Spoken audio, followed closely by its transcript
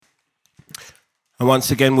And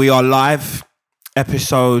once again, we are live,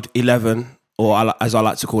 episode 11, or as I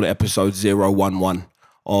like to call it, episode 011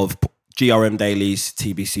 of GRM Daily's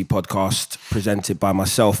TBC podcast, presented by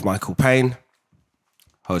myself, Mikill Ren.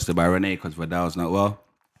 Hosted by Renee, because Vidal's not well.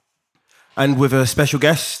 And with a special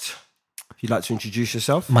guest, if you'd like to introduce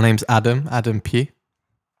yourself. My name's Adam Pugh.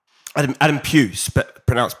 Adam Pugh,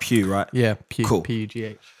 pronounced Pugh, right? Yeah, Pugh, cool.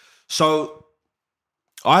 P-U-G-H. So,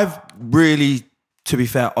 I've really, to be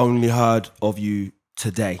fair, only heard of you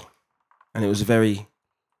today. And it was a very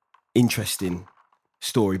interesting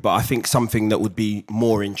story, but I think something that would be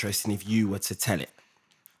more interesting if you were to tell it.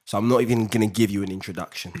 So I'm not even going to give you an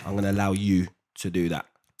introduction. I'm going to allow you to do that.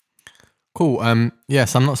 Cool.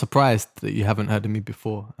 Yes, I'm not surprised that you haven't heard of me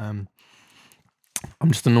before. I'm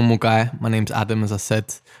just a normal guy. My name's Adam, as I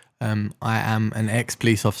said. I am an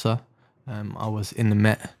ex-police officer. I was in the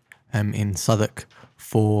Met in Southwark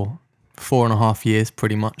for 4.5 years,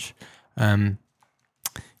 pretty much.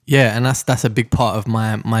 And that's a big part of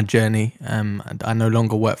my journey. I no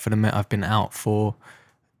longer work for the Met. I've been out for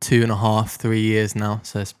 2.5-3 years now,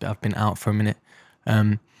 so I've been out for a minute.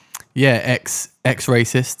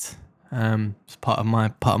 Ex-racist. It's part of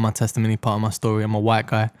my testimony, part of my story. I'm a white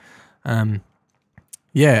guy. And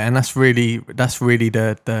that's really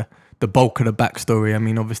the bulk of the backstory. I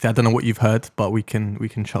mean, obviously, I don't know what you've heard, but we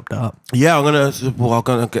can chop that up. Yeah, I'm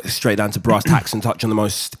gonna get straight down to brass tacks and touch on the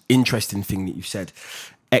most interesting thing that you've said.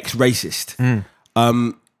 Ex-racist.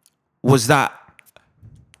 Was that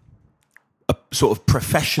a sort of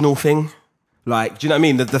professional thing? Like, do you know what I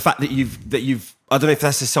mean? The fact that you've I don't know if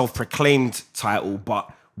that's a self-proclaimed title,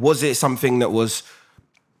 but was it something that was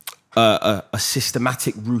a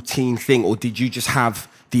systematic routine thing, or did you just have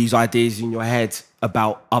these ideas in your head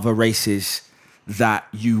about other races that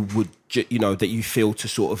you would, that you feel to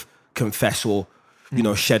sort of confess or,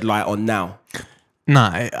 shed light on now? No,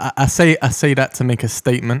 I say that to make a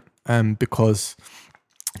statement, because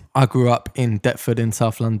I grew up in Deptford in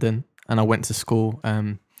South London, and I went to school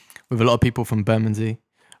with a lot of people from Bermondsey.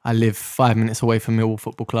 I live 5 minutes away from Millwall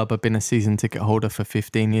Football Club. I've been a season ticket holder for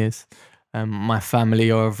 15 years. My family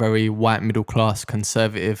are a very white, middle class,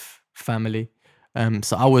 conservative family.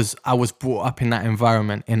 So I was brought up in that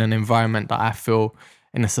environment, in an environment that I feel,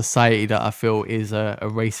 in a society that I feel is a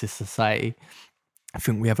racist society. I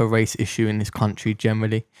think we have a race issue in this country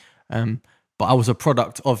generally. But I was a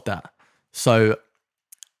product of that. So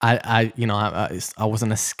I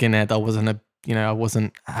wasn't a skinhead. I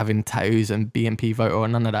wasn't having tattoos and BNP voter or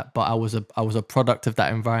none of that, but I was a product of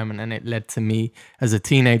that environment, and it led to me as a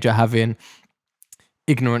teenager having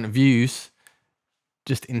ignorant views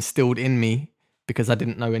just instilled in me because I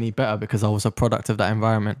didn't know any better, because I was a product of that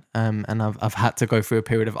environment. And I've had to go through a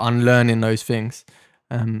period of unlearning those things,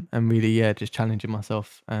 and really, just challenging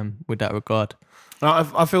myself with that regard.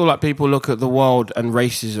 I feel like people look at the world and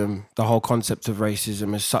racism, the whole concept of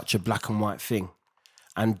racism, as such a black and white thing,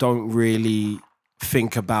 and don't really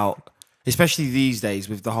think about, especially these days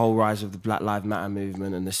with the whole rise of the Black Lives Matter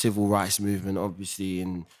movement and the civil rights movement, obviously,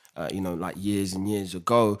 in like years and years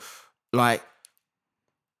ago. Like,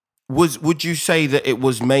 would you say that it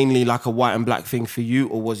was mainly like a white and black thing for you,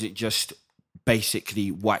 or was it just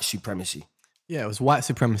basically white supremacy? Yeah, it was white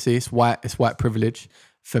supremacy. It's white privilege.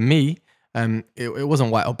 For me, it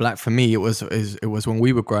wasn't white or black. For me, it was when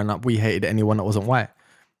we were growing up, we hated anyone that wasn't white.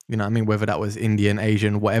 You know what I mean? Whether that was Indian,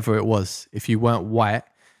 Asian, whatever it was. If you weren't white,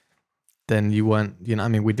 then you weren't, you know what I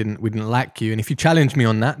mean? We didn't like you. And if you challenged me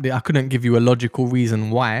on that, I couldn't give you a logical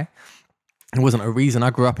reason why. It wasn't a reason. I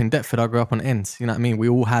grew up in Deptford. I grew up on ends. You know what I mean? We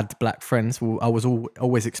all had black friends. I was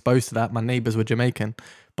always exposed to that. My neighbours were Jamaican,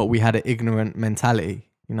 but we had an ignorant mentality.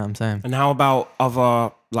 You know what I'm saying? And how about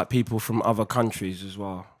other, like, people from other countries as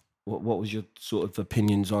well? What was your sort of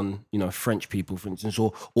opinions on, French people, for instance,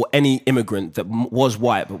 or any immigrant that was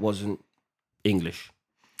white but wasn't English?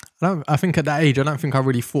 I think at that age, I don't think I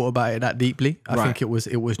really thought about it that deeply. I think it was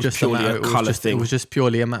just purely a colour thing. It was just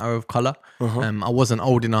purely a matter of colour. I wasn't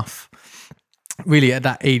old enough, really, at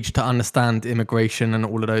that age to understand immigration and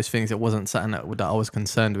all of those things. It wasn't something that I was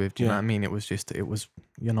concerned with. Do you know what I mean? It was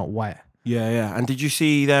you're not white. Yeah. And did you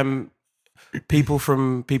see them? People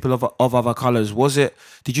of other colours,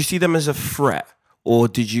 did you see them as a threat, or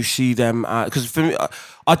did you see them, because for me,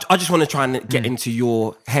 I just want to try and get into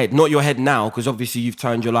your head, not your head now, because obviously you've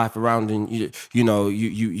turned your life around and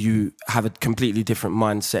you have a completely different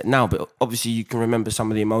mindset now, but obviously you can remember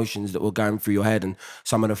some of the emotions that were going through your head and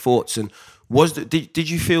some of the thoughts. And did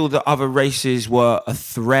you feel that other races were a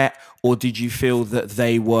threat, or did you feel that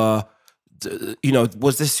they were,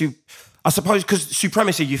 was this, I suppose, because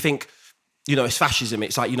supremacy, you think, it's fascism.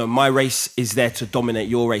 It's like, my race is there to dominate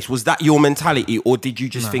your race. Was that your mentality? Or did you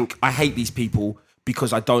just think, I hate these people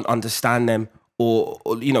because I don't understand them, or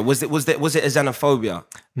you know, was it a xenophobia?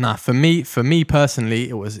 Nah, for me personally,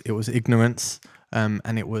 it was ignorance,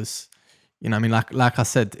 and it was, you know, I mean, like I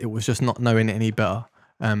said, it was just not knowing it any better.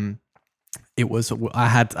 It was, I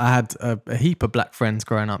had a heap of black friends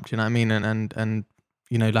growing up. Do you know what I mean? And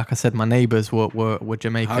you know, like I said, my neighbors were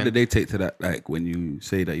Jamaican. How did they take to that? Like when you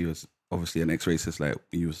say that you was obviously an ex-racist, like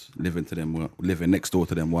you was living next door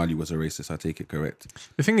to them while you was a racist. I take it correct.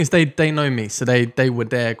 The thing is, they know me, so they were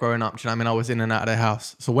there growing up. Do you know what I mean? I was in and out of their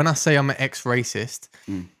house. So when I say I'm an ex-racist,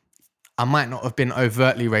 I might not have been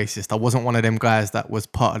overtly racist. I wasn't one of them guys that was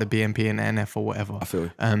part of the BNP and the NF or whatever. I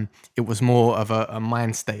feel you. It was more of a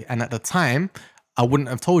mind state. And at the time, I wouldn't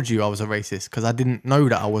have told you I was a racist because I didn't know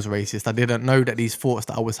that I was racist. I didn't know that these thoughts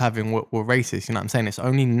that I was having were racist. You know what I'm saying? It's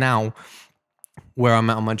only now, where I'm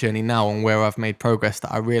at on my journey now and where I've made progress,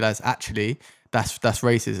 that I realize actually that's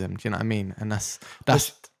racism. Do you know what I mean? And that's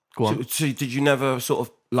go on. So did you never sort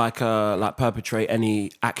of like perpetrate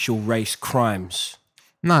any actual race crimes?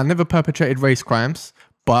 No, I never perpetrated race crimes.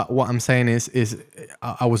 But what I'm saying is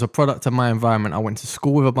I was a product of my environment. I went to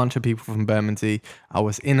school with a bunch of people from Bermondsey. I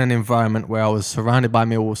was in an environment where I was surrounded by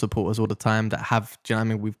Millwall supporters all the time that have, do you know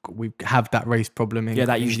what I mean? We have that race problem.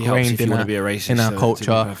 That usually helps if you want to be a racist in our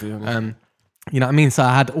culture. You know what I mean? So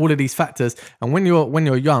I had all of these factors. And when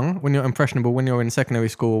you're young, when you're impressionable, when you're in secondary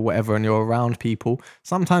school or whatever, and you're around people,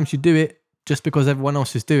 sometimes you do it just because everyone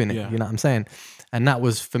else is doing it. Yeah. You know what I'm saying? And that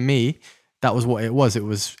was, for me, that was what it was. It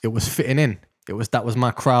was fitting in. That was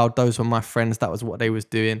my crowd. Those were my friends. That was what they was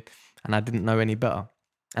doing. And I didn't know any better.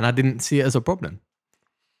 And I didn't see it as a problem.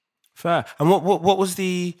 Fair. And what was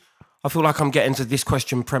the, I feel like I'm getting to this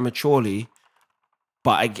question prematurely,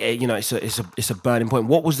 but you know, it's a burning point.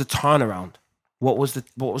 What was the turnaround? What was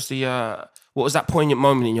that poignant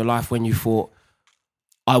moment in your life when you thought,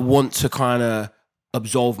 I want to kind of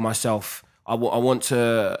absolve myself. I want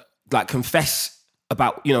to like confess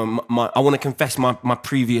about, you know, I want to confess my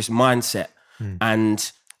previous mindset.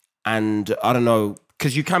 And I don't know,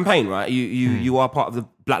 because you campaign, right? You are part of the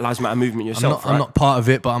Black Lives Matter movement yourself. I'm not part of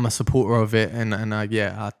it, but I'm a supporter of it, and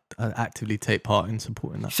I actively take part in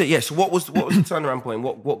supporting that. So what was the turnaround point?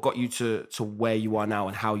 What got you to where you are now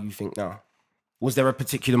and how you think now? Was there a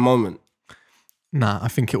particular moment? Nah, I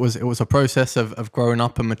think it was a process of growing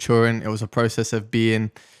up and maturing. It was a process of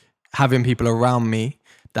having people around me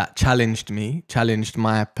that challenged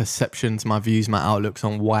my perceptions, my views, my outlooks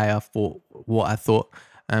on why I thought what I thought,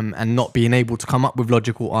 and not being able to come up with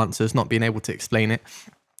logical answers, not being able to explain it.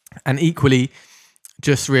 And equally,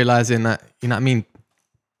 just realizing that, you know what I mean,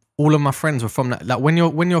 all of my friends were from that. Like when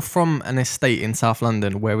you're from an estate in South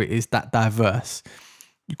London where it is that diverse,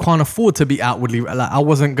 you can't afford to be outwardly, like I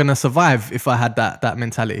wasn't going to survive if I had that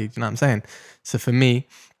mentality. Do you know what I'm saying? So for me,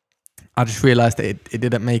 I just realized that it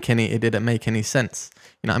didn't make any sense.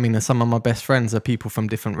 You know what I mean? And some of my best friends are people from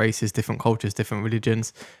different races, different cultures, different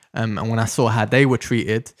religions. And when I saw how they were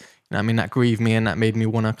treated, you know what I mean, that grieved me and that made me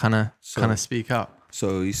want to kind of speak out.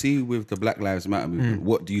 So you see, with the Black Lives Matter movement,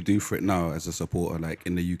 what do you do for it now as a supporter, like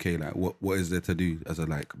in the UK? Like what is there to do as a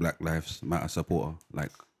like Black Lives Matter supporter?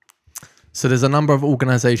 Like, so there's a number of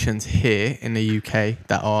organisations here in the UK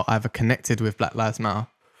that are either connected with Black Lives Matter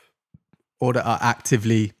or that are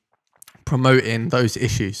actively promoting those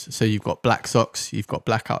issues. So you've got Black Socks, you've got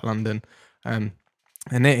Blackout London, and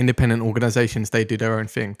they're independent organisations. They do their own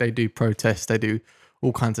thing. They do protests. They do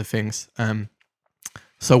all kinds of things.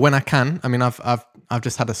 So when I can, I mean, I've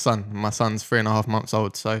just had a son. My son's 3.5 months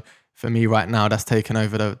old. So for me right now, that's taken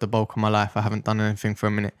over the bulk of my life. I haven't done anything for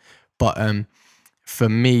a minute. But for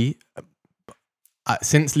me,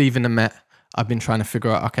 since leaving the Met, I've been trying to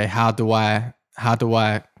figure out, okay, how do I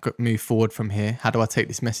move forward from here? How do I take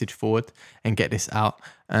this message forward and get this out?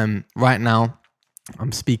 Right now,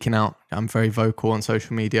 I'm speaking out. I'm very vocal on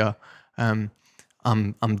social media. I'm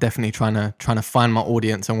definitely trying to find my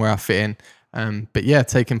audience and where I fit in. But yeah,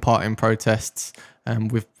 taking part in protests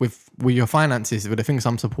with your finances, with the things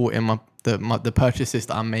I'm supporting, the purchases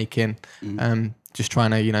that I'm making, just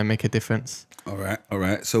trying to, you know, make a difference. All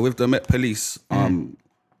right. So with the Met Police, hold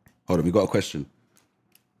on, we got a question.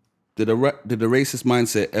 Did the racist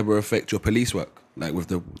mindset ever affect your police work? Like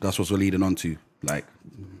that's what we're leading on to. Like,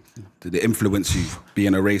 did it influence you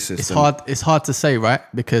being a racist? It's hard to say, right?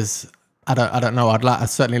 Because I don't know. I'd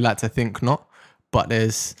certainly like to think not, but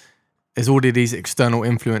there's all of these external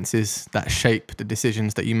influences that shape the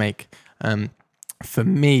decisions that you make. For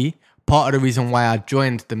me, part of the reason why I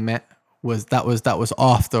joined the Met was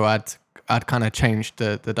after I'd kind of changed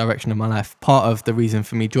the direction of my life. Part of the reason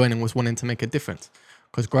for me joining was wanting to make a difference.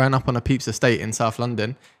 Because growing up on a Peeps estate in South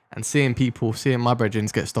London and seeing my brethren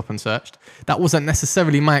get stopped and searched, that wasn't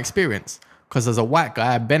necessarily my experience. Because as a white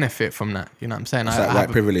guy, I benefit from that. You know what I'm saying? It's that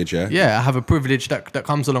white privilege, yeah? Yeah, I have a privilege that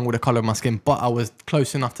comes along with the colour of my skin, but I was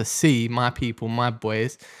close enough to see my people, my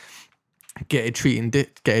boys, get treated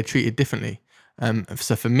differently.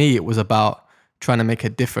 So for me, it was about trying to make a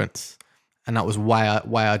difference, and that was why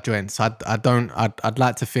I joined. So I'd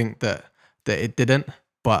like to think that it didn't,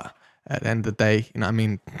 but at the end of the day, you know what I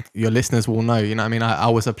mean, your listeners will know, you know what I mean, I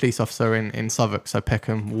was a police officer in Southwark, so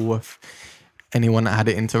Peckham, Woolworth, anyone that had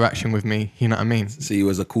an interaction with me, you know what I mean. So you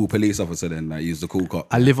was a cool police officer then, that used the cool cop.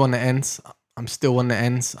 I live on the ends. I'm still on the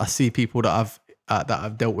ends. I see people that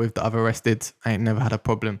I've dealt with, that I've arrested. I ain't never had a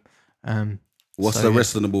problem. What's the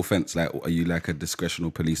reasonable offence? Like, are you like a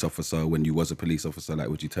discretional police officer when you was a police officer? Like,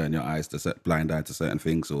 would you turn your eyes to blind eye to certain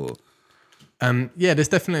things, or? Yeah, there's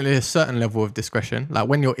definitely a certain level of discretion. Like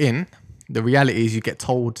when you're in, the reality is you get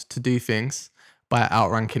told to do things by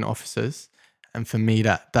outranking officers. And for me,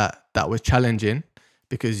 that was challenging,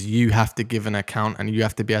 because you have to give an account and you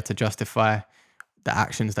have to be able to justify the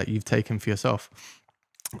actions that you've taken for yourself.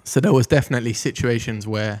 So there was definitely situations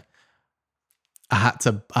where I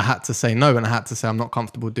had to say no, and I had to say I'm not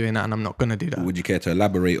comfortable doing that and I'm not going to do that. Would you care to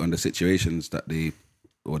elaborate on the situations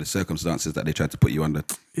or the circumstances that they tried to put you under?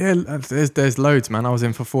 Yeah, there's loads, man. I was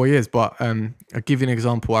in for 4 years, but I'll give you an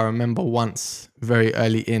example. I remember once very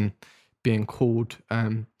early in being called.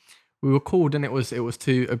 We were called, and it was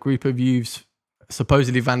to a group of youths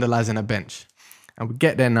supposedly vandalising a bench. And we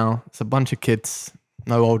get there now. It's a bunch of kids,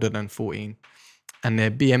 no older than 14, and they're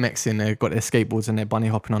BMXing. They've got their skateboards and they're bunny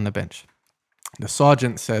hopping on the bench. The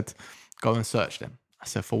sergeant said, "Go and search them." I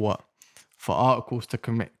said, "For what?" "For articles to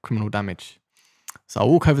commit criminal damage." So I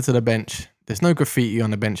walk over to the bench. There's no graffiti on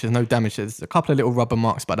the bench. There's no damage. There's a couple of little rubber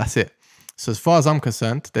marks, but that's it. So as far as I'm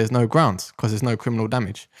concerned, there's no grounds because there's no criminal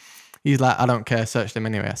damage. He's like, "I don't care, search them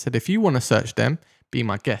anyway." I said, "If you want to search them, be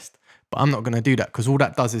my guest. But I'm not going to do that, because all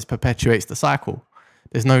that does is perpetuates the cycle.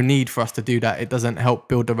 There's no need for us to do that. It doesn't help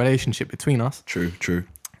build the relationship between us." True.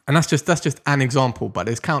 And that's just an example, but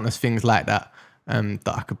there's countless things like that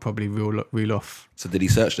that I could probably reel off. So did he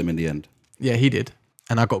search them in the end? Yeah, he did.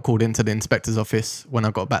 And I got called into the inspector's office when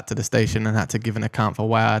I got back to the station and had to give an account for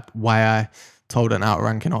why I told an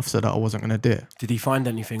outranking officer that I wasn't going to do it. Did he find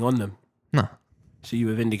anything on them? No. So you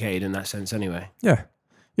were vindicated in that sense anyway? Yeah.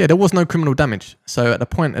 Yeah, there was no criminal damage. So at the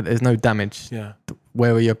point that there's no damage, yeah,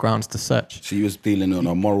 where are your grounds to search? So you was dealing on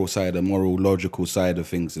a moral side, a moral, logical side of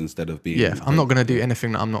things instead of being... Yeah, I'm not going to do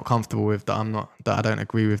anything that I'm not comfortable with, that I don't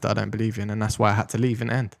agree with, that I don't believe in. And that's why I had to leave in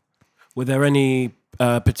the end. Were there any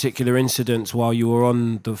particular incidents while you were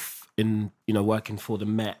on working for the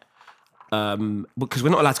Met? Because we're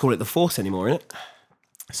not allowed to call it the force anymore, innit?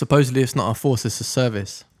 Supposedly it's not a force, it's a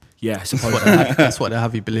service. Yeah, supposedly. That's what they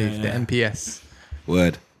have you believe, the MPS.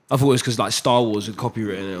 Word. I thought it was because like Star Wars had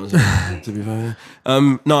copywritten it or something, to be fair.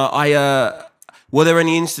 Were there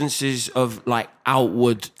any instances of like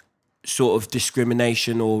outward sort of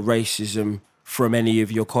discrimination or racism from any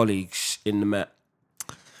of your colleagues in the Met?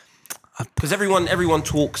 Because everyone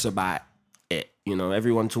talks about it, you know,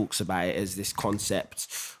 everyone talks about it as this concept,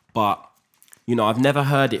 but, you know, I've never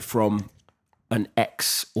heard it from an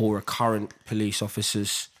ex or a current police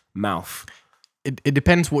officer's mouth. It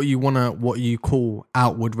depends what you call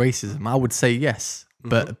outward racism. I would say yes,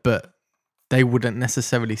 but they wouldn't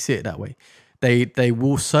necessarily see it that way. They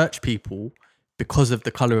will search people because of the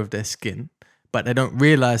color of their skin, but they don't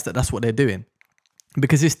realize that that's what they're doing,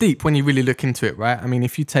 because it's deep when you really look into it, right? I mean,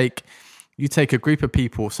 if you take a group of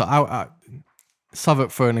people, so Southwark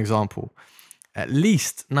for an example, at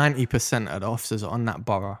least 90% of the officers on that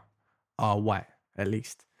borough are white, at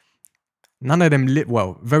least. None of them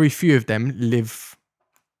very few of them live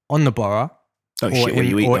on the borough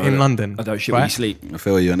in London. I don't shit where you sleep. I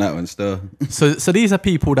feel you on that one still. So these are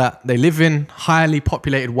people that they live in highly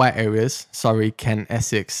populated white areas, Surrey, Kent,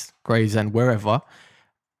 Essex, Gravesend, wherever,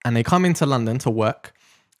 and they come into London to work.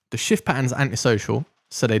 The shift pattern's antisocial,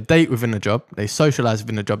 so they date within the job, they socialise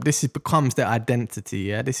within the job. This becomes their identity,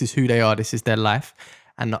 yeah? This is who they are, this is their life.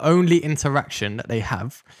 And the only interaction that they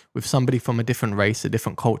have with somebody from a different race, a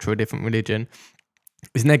different culture, a different religion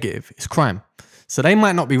is negative. It's crime. So they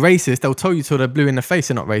might not be racist. They'll tell you till they're blue in the face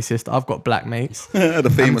they're not racist. I've got black mates.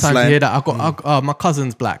 The famous line. You hear that. My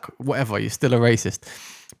cousin's black. Whatever. You're still a racist.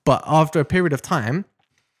 But after a period of time,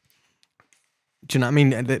 do you know what I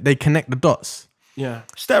mean? They connect the dots. Yeah,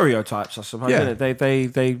 stereotypes, I suppose. Yeah.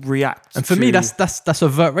 They react. And for me, that's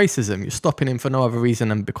overt racism. You're stopping him for no other reason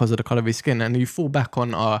than because of the colour of his skin, and you fall back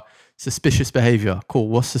on suspicious behaviour. Cool.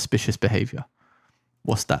 What's suspicious behaviour?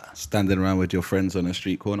 What's that? Standing around with your friends on a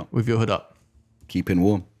street corner with your hood up, keeping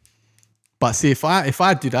warm. But see, if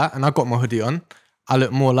I do that and I got my hoodie on, I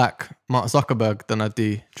look more like Mark Zuckerberg than I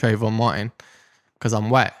do Trayvon Martin because I'm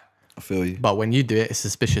white. I feel you. But when you do it, it's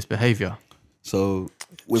suspicious behavior. So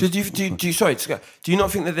do you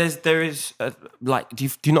not think that there is do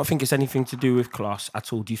you not think it's anything to do with class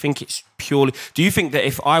at all? Do you think it's purely? Do you think that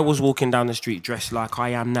if I was walking down the street dressed like I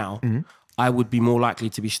am now, I would be more likely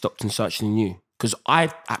to be stopped and searched than you? Because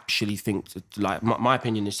I actually think that, like, my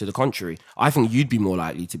opinion is to the contrary. I think you'd be more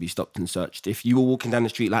likely to be stopped and searched if you were walking down the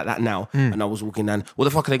street like that now, and I was walking down. What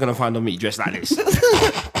the fuck are they gonna find on me dressed like this?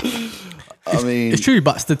 I mean, it's true,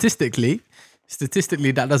 but statistically,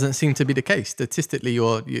 that doesn't seem to be the case. Statistically,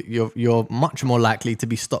 you're much more likely to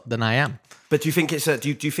be stopped than I am. But do you think do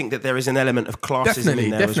you think that there is an element of classism in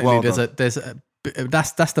there as well?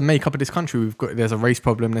 That's the makeup of this country. There's a race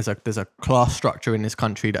problem. There's a class structure in this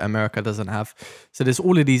country that America doesn't have. So there's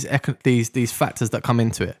all of these factors that come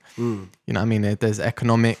into it. You know what I mean? There's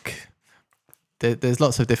economic. There's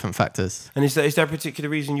lots of different factors. And is there a particular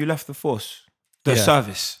reason you left the force? The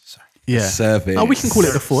service. Sorry. Yeah. Service. Oh, we can call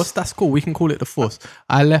it the force. That's cool. We can call it the force.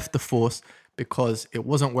 I left the force because it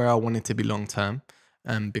wasn't where I wanted to be long term.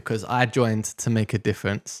 Because I joined to make a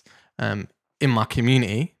difference in my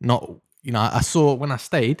community. Not, I saw when I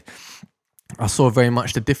stayed, I saw very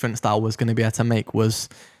much the difference that I was going to be able to make was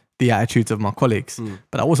the attitudes of my colleagues.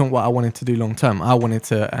 But that wasn't what I wanted to do long term. I wanted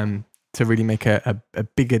to really make a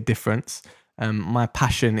bigger difference. My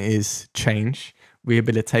passion is change,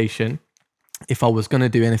 rehabilitation. If I was going to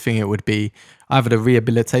do anything, it would be either the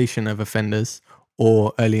rehabilitation of offenders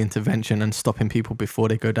or early intervention and stopping people before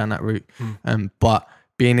they go down that route. But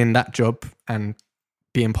being in that job and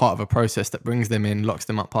being part of a process that brings them in, locks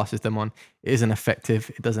them up, passes them on, it isn't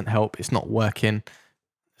effective. It doesn't help. It's not working.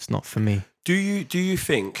 It's not for me. Do you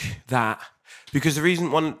think that, because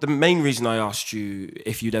the main reason I asked you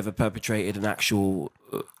if you'd ever perpetrated an actual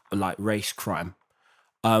race crime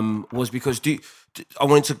was because I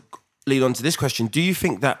wanted to lead on to this question. Do you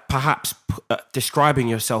think that perhaps describing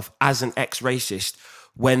yourself as an ex-racist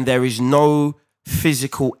when there is no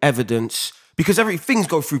physical evidence, because things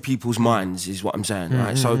go through people's minds is what I'm saying,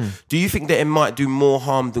 right? So do you think that it might do more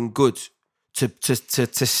harm than good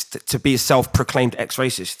to be a self-proclaimed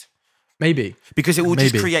ex-racist? Maybe. Because it will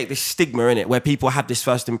just create this stigma in it where people have this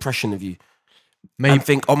first impression of you. Maybe. And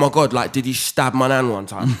think, oh my God, like, did he stab my nan one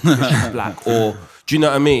time? Because she's black? Or, do you know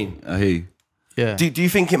what I mean? I hear you. Yeah. Do you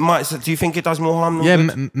think it does more harm than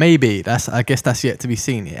good? Maybe. I guess that's yet to be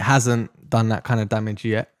seen. It hasn't done that kind of damage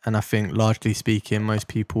yet. And I think, largely speaking, most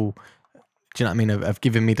people, do you know what I mean, have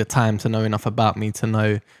given me the time to know enough about me to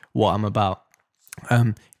know what I'm about.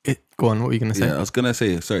 Go on, what were you going to say? Yeah, I was going to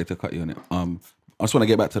say, sorry to cut you on it. I just want to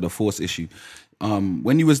get back to the force issue.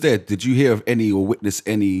 When you was there, did you hear of any or witness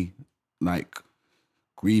any, like,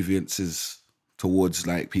 grievances towards,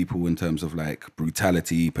 like, people in terms of, like,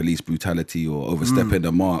 brutality, police brutality, or overstepping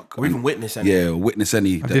the mark, or even witness any? Yeah, or witness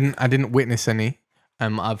any. I didn't witness any.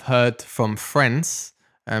 I've heard from friends,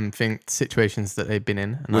 think situations that they've been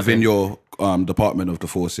in. And within your department of the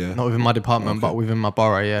force, yeah. Not within my department, but within my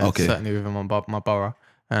borough, yeah. Okay. Certainly within my borough.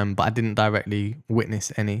 But I didn't directly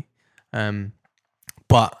witness any.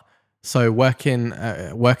 But so working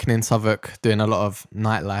in Southwark, doing a lot of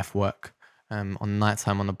nightlife work. On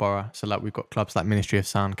nighttime on the borough. So like we've got clubs like Ministry of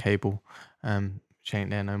Sound, Cable, which ain't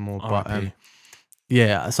there no more. But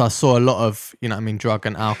yeah, so I saw a lot of, drug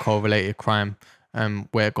and alcohol related crime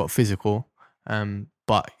where it got physical.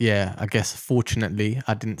 But yeah, I guess fortunately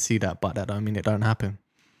I didn't see that, but that don't mean it don't happen.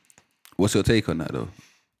 What's your take on that though?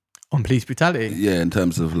 On police brutality? Yeah, in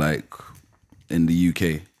terms of like in the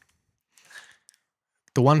UK.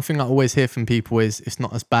 The one thing I always hear from people is it's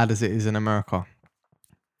not as bad as it is in America.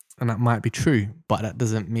 And that might be true, but that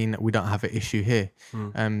doesn't mean that we don't have an issue here.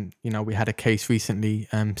 We had a case recently,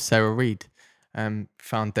 Sarah Reid,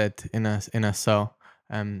 found dead in a cell.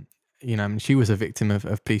 She was a victim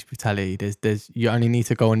of police brutality. You only need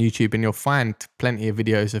to go on YouTube and you'll find plenty of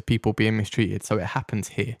videos of people being mistreated. So it happens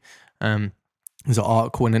here. There's an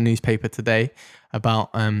article in the newspaper today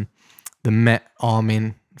about the Met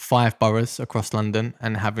arming 5 boroughs across London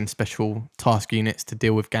and having special task units to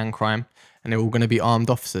deal with gang crime. And they're all going to be armed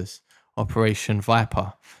officers. Operation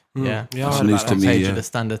Viper. Yeah, that's news to me. Page of the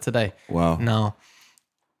Standard today. Wow. Now,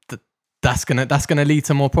 that's gonna lead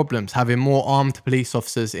to more problems. Having more armed police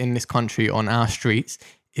officers in this country on our streets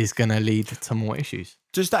is gonna lead to more issues.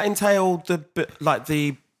 Does that entail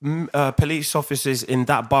the police officers in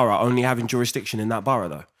that borough only having jurisdiction in that borough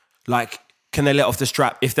though? Like, can they let off the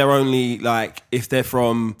strap if they're only if they're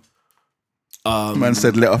from? Man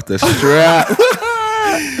said let off the strap.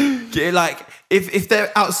 If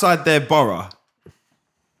they're outside their borough,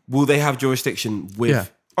 will they have jurisdiction with? Yeah.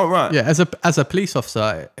 Oh, right. Yeah, as a police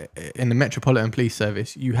officer in the Metropolitan Police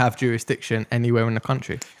Service, you have jurisdiction anywhere in the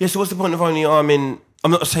country. Yeah, so what's the point of only arming...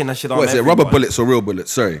 I'm not saying I should arm What is it, everyone. rubber bullets or real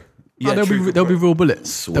bullets? Sorry. Yeah, there'll be real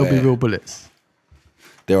bullets. Swear. There'll be real bullets.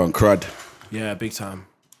 They're on crud. Yeah, big time.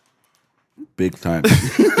 Big time.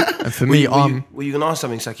 And for me, were you going to ask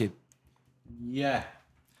something, Sakib? Yeah.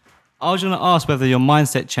 I was going to ask whether your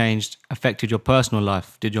mindset changed affected your personal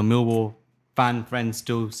life. Did your Millwall fan friends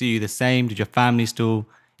still see you the same? Did your family still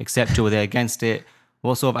accept you? Were they against it?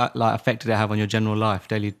 What sort of effect did it have on your general life,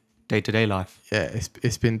 day-to-day life? yeah,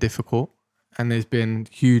 it's been difficult, and there's been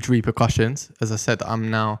huge repercussions. As I said,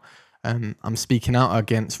 I'm speaking out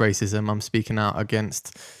against racism. I'm speaking out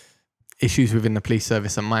against issues within the police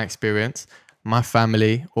service and my experience. My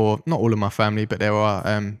family, or not all of my family, but there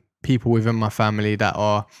are people within my family that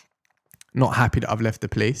are not happy that I've left the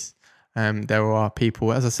police. There are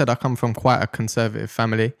people, as I said, I come from quite a conservative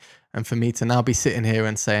family, and for me to now be sitting here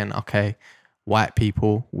and saying, okay, white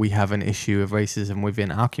people, we have an issue of racism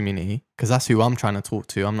within our community, because that's who I'm trying to talk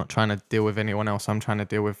to. I'm not trying to deal with anyone else. I'm trying to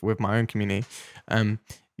deal with my own community.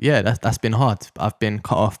 Yeah, that's been hard. I've been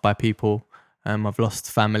cut off by people. I've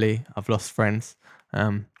lost family. I've lost friends.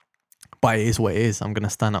 But it is what it is. I'm going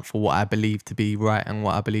to stand up for what I believe to be right and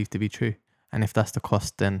what I believe to be true. And if that's the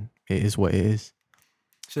cost, then it is what it is.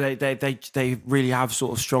 So they really have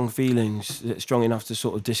sort of strong feelings, strong enough to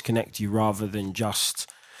sort of disconnect you rather than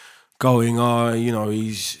just going,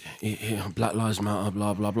 he's Black Lives Matter,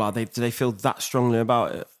 blah, blah, blah. Do they feel that strongly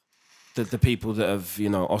about it? The people that have,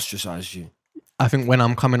 ostracized you? I think when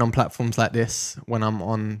I'm coming on platforms like this, when I'm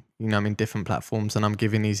on, I'm in different platforms and I'm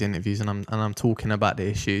giving these interviews and I'm talking about the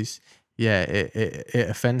issues, yeah, it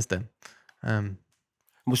offends them.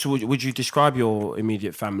 So would you describe your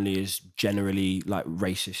immediate family as generally like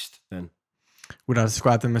racist then? Would I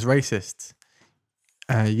describe them as racist?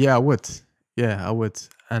 Yeah, I would. Yeah, I would.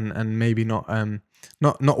 And maybe not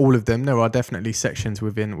all of them. There are definitely sections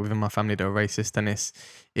within my family that are racist, and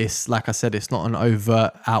it's like I said, it's not an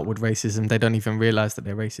overt outward racism. They don't even realize that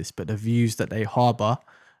they're racist, but the views that they harbor,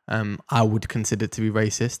 I would consider to be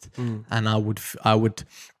racist, and I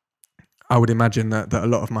would imagine that a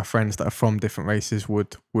lot of my friends that are from different races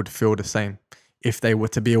would feel the same if they were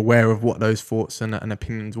to be aware of what those thoughts and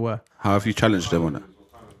opinions were. How have you challenged them on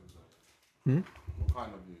that?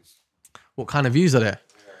 What kind of views are there?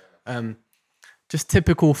 Just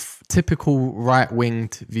typical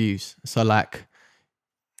right-winged views. So like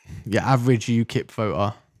your average UKIP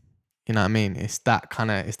voter, you know what I mean? It's that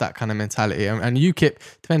kind of mentality. And UKIP,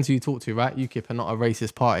 depends who you talk to, right? UKIP are not a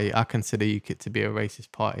racist party. I consider UKIP to be a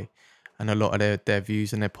racist party. And a lot of their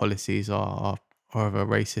views and their policies are of a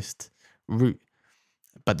racist route.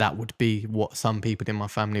 But that would be what some people in my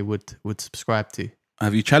family would subscribe to.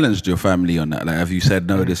 Have you challenged your family on that? Like, have you said,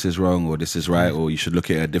 no, this is wrong, or this is right, or you should look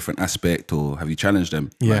at a different aspect, or have you challenged them?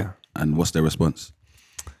 Yeah. Like, and what's their response?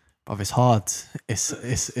 But it's hard.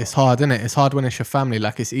 It's hard, isn't it? It's hard when it's your family.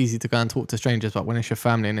 Like, it's easy to go and talk to strangers, but when it's your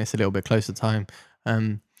family and it's a little bit closer time.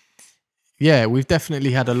 Yeah, we've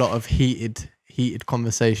definitely had a lot of heated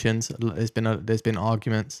conversations. There's been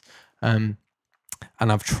arguments. And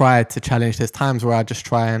I've tried to challenge. There's times where I just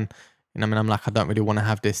try and, I'm like, I don't really want to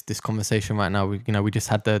have this conversation right now. We just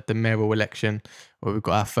had the mayoral election where we've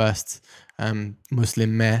got our first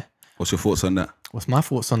Muslim mayor. What's your thoughts on that? What's my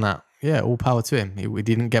thoughts on that? Yeah, all power to him. He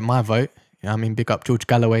didn't get my vote. Big up George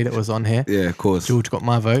Galloway that was on here. Yeah, of course. George got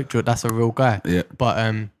my vote. That's a real guy. Yeah.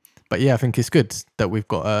 But yeah, I think it's good that we've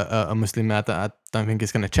got a Muslim mayor. That I don't think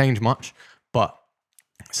it's going to change much, but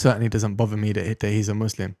certainly doesn't bother me that he's a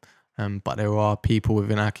Muslim. But there are people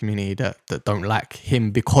within our community that don't like him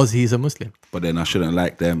because he's a Muslim. But then I shouldn't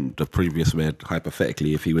like them, the previous mayor,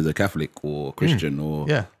 hypothetically, if he was a Catholic or Christian or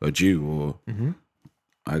a Jew or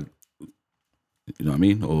you know what I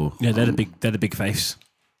mean? Or yeah, they're the big faiths.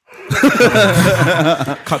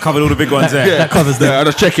 Covered all the big ones there. Yeah, that covers them. Yeah,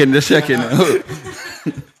 just checking.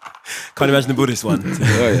 Can't imagine the Buddhist one.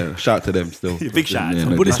 Oh yeah, shout out to them still. Big shout. The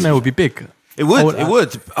Buddhist mayor would be big. It would. It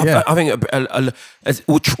would. Yeah. I think it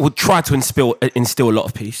would try to instill a lot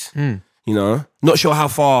of peace. Not sure how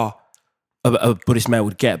far a Buddhist mayor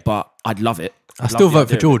would get, but I'd love it. I still vote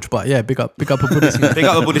for George, but yeah, big up a Buddhist mayor. Big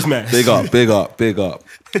up a Buddhist mayor. Big up.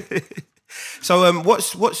 So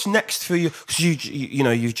what's next for you? Because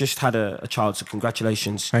you've just had a child, so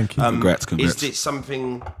congratulations. Thank you. Congrats. Is it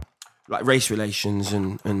something like race relations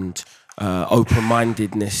and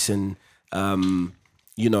open-mindedness and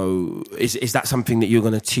is that something that you're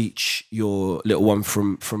going to teach your little one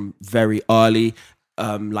from very early,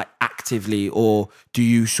 like actively, or do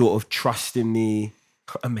you sort of trust in the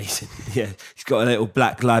amazing? Yeah, he's got a little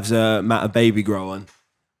Black Lives Matter baby grow on.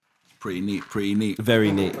 Pretty neat. Very neat.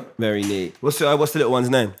 Very neat. What's the little one's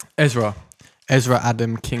name? Ezra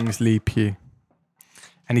Adam Kingsley Pugh.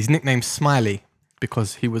 And he's nicknamed Smiley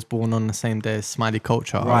because he was born on the same day as Smiley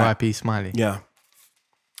Culture, Right. R.I.P. Smiley. Yeah.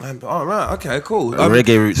 Oh, right. Okay, cool.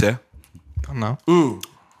 Reggae roots, yeah? I don't know.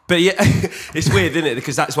 But yeah, it's weird, isn't it?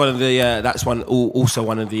 Because that's one of the also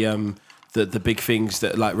one of the big things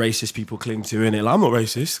that like racist people cling to, innit? Like, I'm not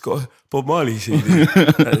racist. Got a Bob Marley CD.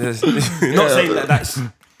 Not saying that that's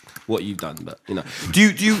what you've done, but you know. Do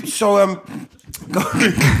you? So You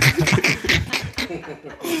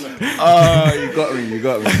got me.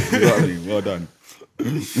 Well done.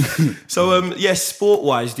 So yes, sport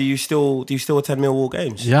wise, do you still attend Millwall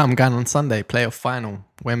games? Yeah, I'm going on Sunday, playoff final,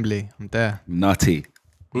 Wembley. I'm there. Nutty.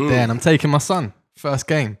 There, and I'm taking my son. First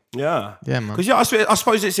game. Yeah. Yeah, man. Because I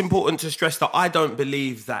suppose it's important to stress that I don't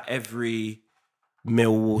believe that every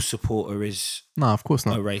Millwall supporter is No, of course a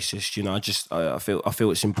not. racist. You know, I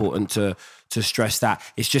feel it's important to stress that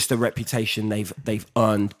it's just a reputation they've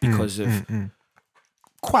earned because of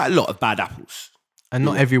quite a lot of bad apples. And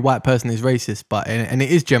not every white person is racist, but and it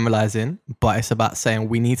is generalizing, but it's about saying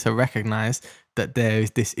we need to recognize that there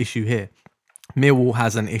is this issue here. Millwall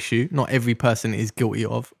has an issue. Not every person is guilty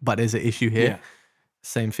of, but there's an issue here. Yeah.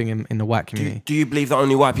 Same thing in the white community. Do you believe that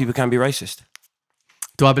only white people can be racist?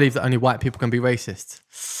 Do I believe that only white people can be racist?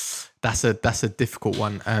 That's a difficult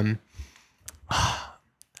one.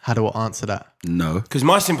 How do I answer that? No. Because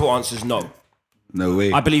my simple answer is no. No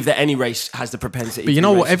way. I believe that any race has the propensity. But you to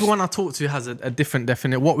know be what? racist. Everyone I talk to has a different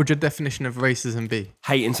definition. What would your definition of racism be?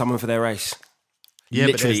 Hating someone for their race. Yeah,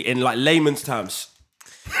 but Literally, in like layman's terms.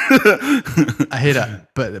 I hear that,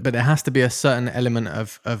 but there has to be a certain element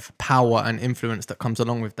of power and influence that comes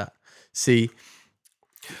along with that. See,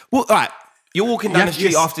 Well, all right. You're walking down Yeah, the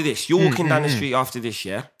street yes. after this. You're walking down the street after this,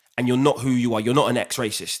 yeah? And you're not who you are. You're not an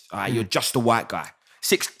ex-racist. All right? You're just a white guy.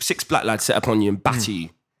 Six black lads set upon you and batter you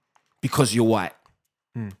because you're white.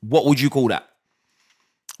 What would you call that?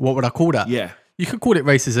 what would I call that? Yeah. You could call it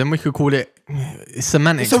racism. We could call it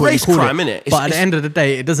semantics. It's a what you race call crime, it. innit? But at the end of the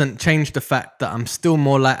day, it doesn't change the fact that I'm still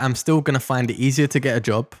gonna find it easier to get a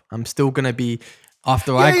job. I'm still gonna be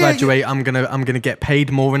after I graduate. I'm gonna get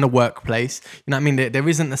paid more in the workplace. You know what I mean? There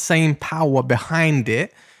isn't the same power behind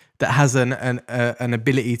it that has an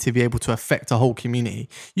ability to be able to affect a whole community.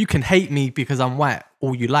 You can hate me because I'm white,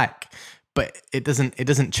 all you like. But it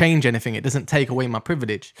doesn't change anything. It doesn't take away my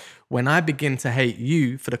privilege. When I begin to hate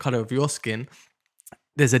you for the color of your skin,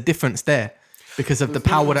 there's a difference there because of the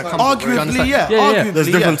power that comes. Arguably, yeah. Yeah. There's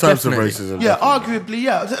different types definitely. of racism. Yeah, arguably,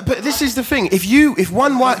 yeah. But this is the thing. If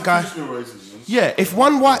one white guy... Yeah, if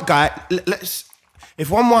one white guy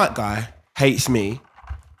hates me,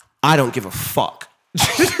 I don't give a fuck.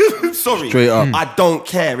 Sorry. Straight up. I don't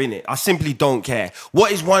care, innit? I simply don't care.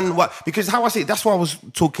 What is what? Because how I say it, that's why I was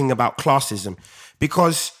talking about classism.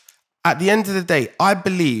 Because at the end of the day, I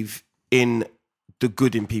believe in the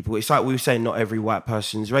good in people. It's like we were saying, not every white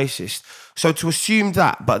person's racist. So to assume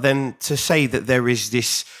that, but then to say that there is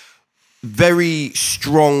this very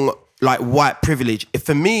strong, like, white privilege,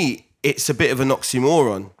 for me, it's a bit of an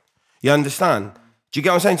oxymoron. You understand? Do you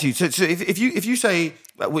get what I'm saying to you? So if you say,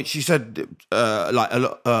 which you said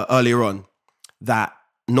earlier on, that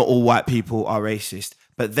not all white people are racist,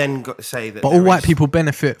 but then say that. But all white people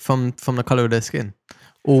benefit from the color of their skin.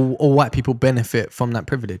 All white people benefit from that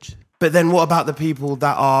privilege. But then what about the people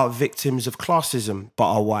that are victims of classism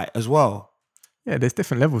but are white as well? Yeah, there's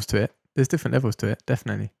different levels to it.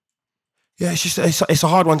 Definitely. Yeah, it's a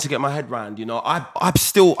hard one to get my head around. You know, I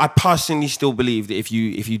personally still believe that if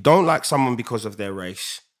you don't like someone because of their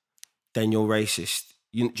race, then you're racist.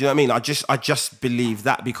 Do you know what I mean? I just believe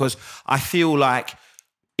that because I feel like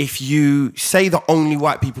if you say that only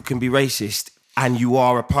white people can be racist, and you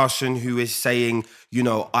are a person who is saying, you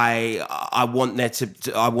know, I want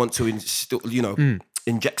to instill, you know,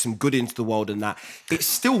 inject some good into the world, and that it's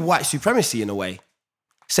still white supremacy in a way.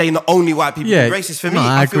 Saying that only white people are racist, for me,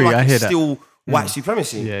 I feel like it's still white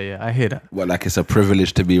supremacy. Yeah, I hear that. Well, like it's a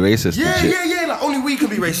privilege to be racist. Yeah. Like only we can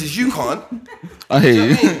be racist. You can't. I hear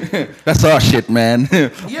you. That's our shit, man.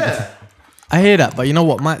 Yeah. I hear that, but you know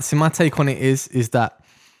what? My take on it is that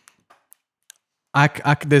I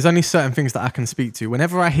there's only certain things that I can speak to.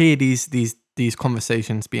 Whenever I hear these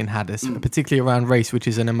conversations being had, particularly around race, which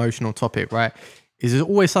is an emotional topic, right? Is there's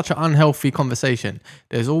always such an unhealthy conversation.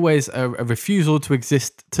 There's always a refusal to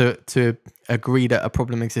exist, to agree that a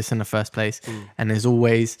problem exists in the first place. And there's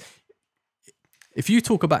always, if you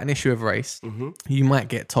talk about an issue of race, you might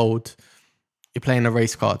get told you're playing a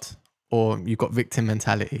race card or you've got victim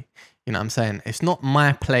mentality. You know what I'm saying? It's not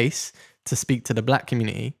my place to speak to the black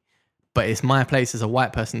community but it's my place as a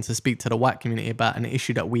white person to speak to the white community about an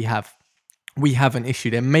issue that we have. We have an issue.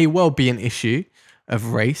 There may well be an issue of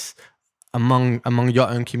race among your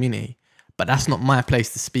own community, but that's not my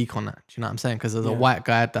place to speak on that. Do you know what I'm saying? Because as a white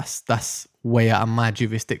guy, that's way out of my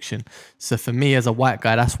jurisdiction. So for me as a white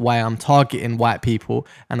guy, that's why I'm targeting white people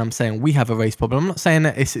and I'm saying we have a race problem. I'm not saying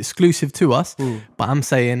that it's exclusive to us, but I'm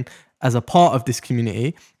saying as a part of this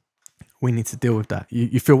community, we need to deal with that.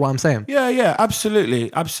 You feel what I'm saying? Yeah,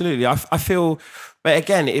 absolutely. I feel, but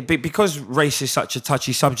again, because race is such a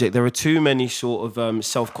touchy subject, there are too many sort of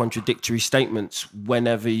self-contradictory statements when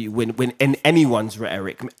in anyone's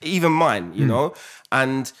rhetoric, even mine, you know,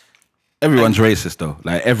 and everyone's racist though.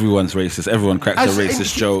 Like everyone's racist. Everyone cracks a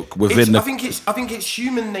racist joke within I think it's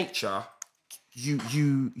human nature.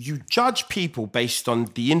 You judge people based on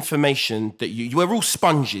the information that we're all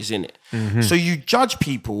sponges in it. Mm-hmm. So you judge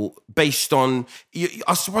people based on,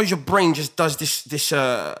 I suppose your brain just does this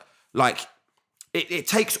like, it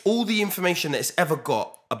takes all the information that it's ever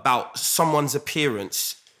got about someone's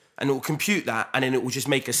appearance and it will compute that and then it will just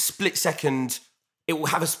make a split second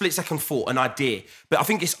thought, an idea. But I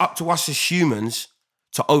think it's up to us as humans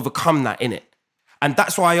to overcome that in it. And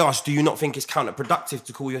that's why I asked, do you not think it's counterproductive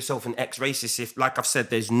to call yourself an ex-racist if, like I've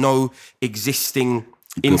said, there's no existing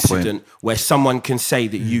incident where someone can say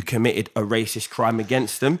that you committed a racist crime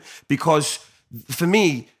against them? Because for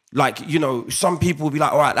me, like, you know, some people will be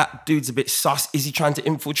like, all right, that dude's a bit sus. Is he trying to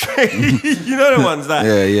infiltrate? You know the ones that...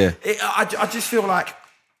 Yeah. I just feel like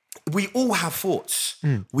we all have thoughts.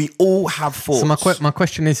 We all have thoughts. So my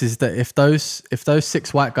question is that if those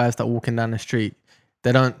 6 white guys that are walking down the street,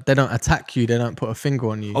 they don't attack you, they don't put a finger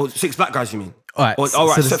on you. Oh, 6 black guys, you mean? All right. If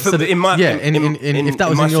that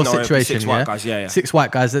was in your situation, 6 white guys, 6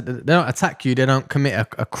 white guys, they don't attack you, they don't commit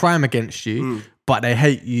a crime against you, but they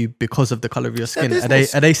hate you because of the color of your skin. Are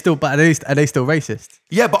they still racist?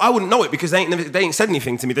 Yeah, but I wouldn't know it because they ain't said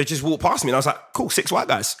anything to me. They just walked past me and I was like, cool, 6 white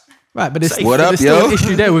guys. Right, but there's up, still an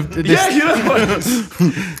issue there with this. Yeah, you know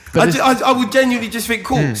what? I would genuinely just think,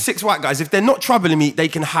 cool, 6 white guys. If they're not troubling me, they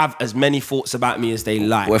can have as many thoughts about me as they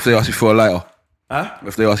like. What if they ask you for a lighter? Huh? What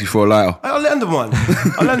if they ask you for a lighter? I'll lend them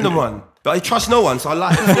one. But I trust no one, so I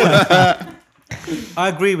like it. I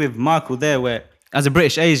agree with Michael there, where as a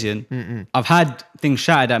British Asian, I've had things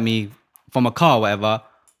shouted at me from a car or whatever,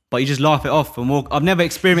 but you just laugh it off and walk. I've never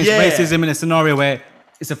experienced racism in a scenario where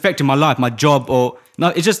it's affecting my life, my job, or no,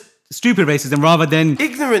 it's just stupid racism rather than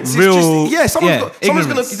ignorance. Real,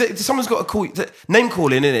 someone's got to call you, name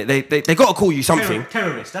calling, innit? They got to call you something.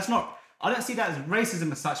 Terrorist. That's not. I don't see that as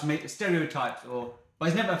racism as such. Stereotypes, but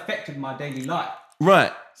it's never affected my daily life.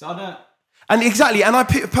 Right. So I don't. And exactly, and I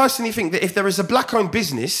personally think that if there is a black-owned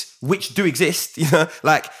business, which do exist, you know,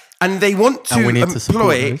 like, and they want to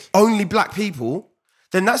employ only black people,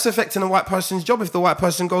 then that's affecting a white person's job if the white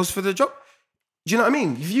person goes for the job. Do you know what I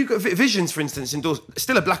mean? If you got Visions, for instance, indoors,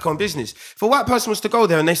 still a black-owned business. If a white person was to go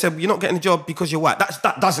there and they said, you're not getting a job because you're white,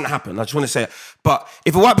 that doesn't happen. I just want to say it. But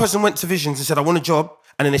if a white person went to Visions and said, I want a job,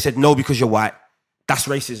 and then they said, no, because you're white, that's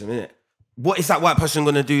racism, isn't it? What is that white person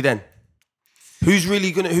going to do then? Who's really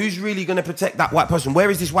gonna protect that white person? Where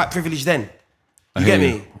is this white privilege then? You get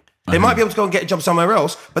me? They might be able to go and get a job somewhere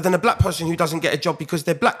else, but then a black person who doesn't get a job because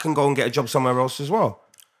they're black can go and get a job somewhere else as well.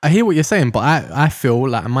 I hear what you're saying, but I feel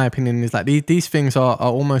like, in my opinion, is like these things are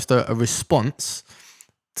almost a response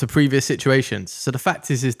to previous situations. So the fact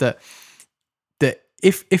is that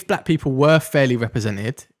if black people were fairly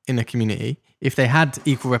represented in a community, if they had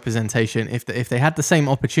equal representation, if they had the same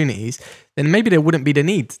opportunities, then maybe there wouldn't be the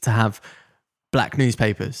need to have black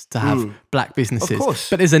newspapers, to have black businesses. Of course.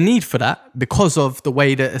 But there's a need for that because of the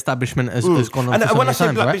way the establishment has gone on. And when I say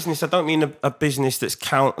times, black right? business, I don't mean a business that's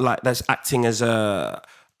that's acting as a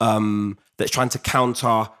that's trying to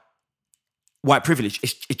counter white privilege.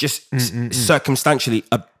 It just circumstantially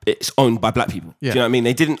it's owned by black people. Yeah. Do you know what I mean?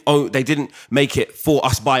 They didn't make it for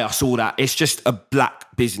us, by us, all that. It's just a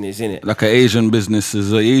black business, innit? Like an Asian business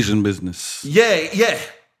is an Asian business. Yeah.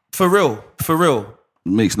 For real. It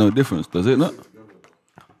makes no difference, does it not?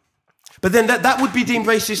 But then that would be deemed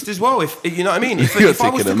racist as well, if you know what I mean. If I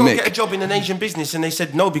was to go get a job in an Asian business and they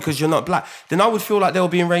said no because you're not black, then I would feel like they were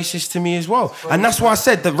being racist to me as well. And that's why I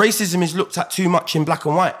said that racism is looked at too much in black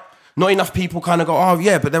and white. Not enough people kind of go, oh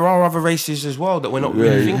yeah, but there are other races as well that we're not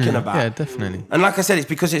really thinking about. Yeah, definitely. And like I said, it's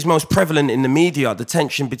because it's most prevalent in the media, the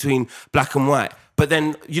tension between black and white. But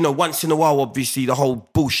then, you know, once in a while, obviously, the whole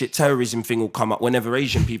bullshit terrorism thing will come up whenever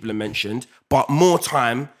Asian people are mentioned. But more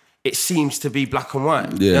time, it seems to be black and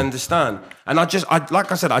white. Yeah. You understand? And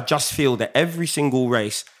like I said, I just feel that every single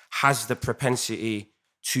race has the propensity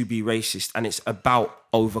to be racist, and it's about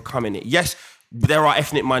overcoming it. Yes, there are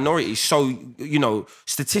ethnic minorities. So, you know,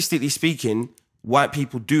 statistically speaking, white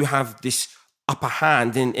people do have this upper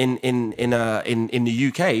hand in the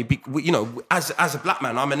UK. You know, as a black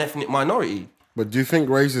man, I'm an ethnic minority. But do you think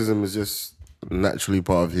racism is just naturally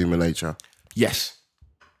part of human nature? Yes.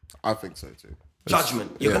 I think so too.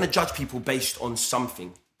 Judgment. You're going to judge people based on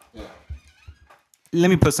something. Yeah. Let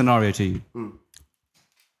me put a scenario to you.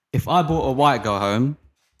 If I brought a white girl home,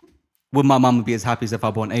 would my mum be as happy as if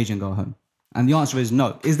I brought an Asian girl home? And the answer is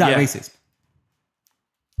no. Is that racist?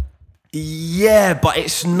 Yeah, but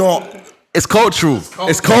it's not. It's cultural.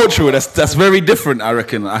 It's cultural. That's very different, I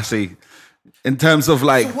reckon, actually. In terms of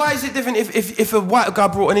like... So why is it different if a white guy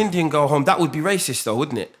brought an Indian girl home? That would be racist though,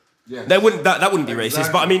 wouldn't it? Yeah. That wouldn't be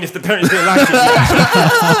racist, but I mean if the parents didn't like it.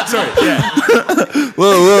 Sorry, yeah.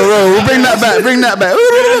 Whoa. We'll bring that back.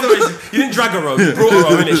 You didn't drag her home, you brought her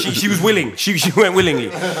home, innit? She was willing. She went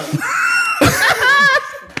willingly.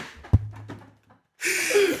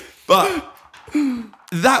 But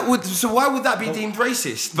so why would that be deemed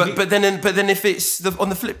racist? But then if it's the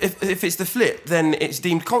flip, if it's the flip, then it's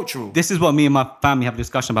deemed cultural. This is what me and my family have a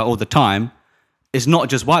discussion about all the time. It's not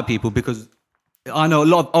just white people, because I know a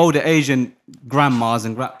lot of older Asian grandmas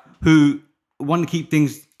and who want to keep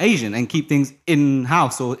things Asian and keep things in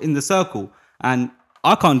house or in the circle. And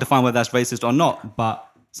I can't define whether that's racist or not, but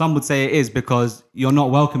some would say it is because you're not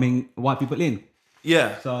welcoming white people in.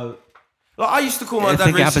 Yeah. So like, I used to call my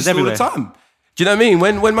dad racist all the time. Do you know what I mean?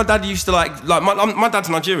 When my dad used to like my dad's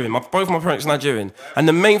Nigerian, both my parents are Nigerian, and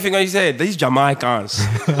the main thing I used to say, these Jamaicans,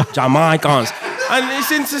 and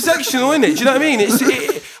it's intersectional, isn't it? Do you know what I mean?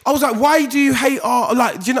 I was like, why do you hate our,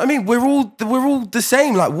 like, do you know what I mean? We're all the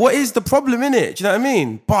same. Like, what is the problem in it? Do you know what I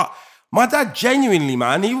mean? But my dad genuinely,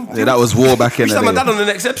 man, that was war back in the day. We should have my dad on the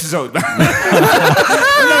next episode, man.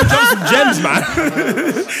 I'm gonna drop some gems, man,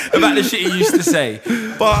 about the shit he used to say.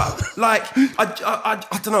 But like, I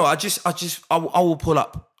don't know. I will pull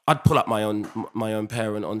up. I'd pull up my own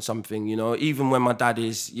parent on something, you know. Even when my dad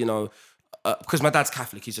is, you know, because my dad's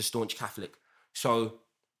Catholic. He's a staunch Catholic. So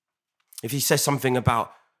if he says something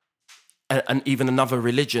about and even another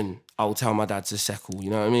religion, I will tell my dad to settle. You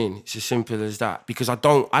know what I mean? It's as simple as that. Because I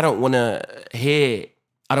don't want to hear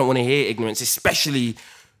ignorance, especially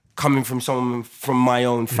coming from someone from my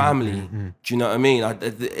own family. Do you know what I mean?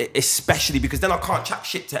 Especially because then I can't chat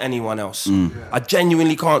shit to anyone else. I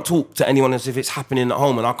genuinely can't talk to anyone else if it's happening at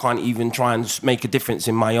home, and I can't even try and make a difference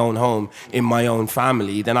in my own home, in my own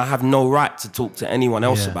family. Then I have no right to talk to anyone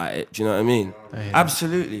else about it. Do you know what I mean?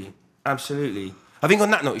 Absolutely. I think on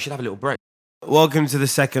that note, you should have a little break. Welcome to the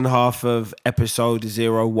second half of episode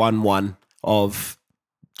 011 of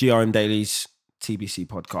GRM Daily's TBC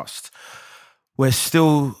podcast. We're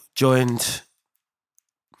still joined...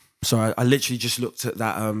 Sorry, I literally just looked at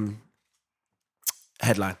that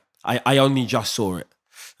headline. I only just saw it.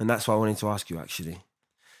 And that's why I wanted to ask you, actually.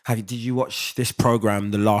 Did you watch this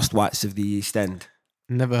programme, The Last Whites of the East End?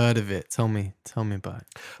 Never heard of it. Tell me about it.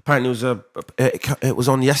 Apparently it was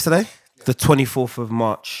on yesterday, the 24th of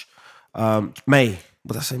March. May.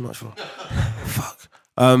 What did I say March for? Fuck.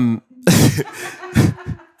 And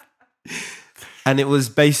it was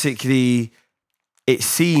basically, it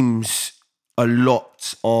seems a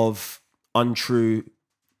lot of untrue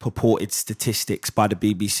purported statistics by the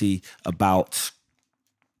BBC about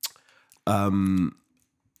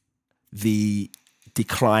the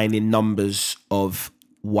decline in numbers of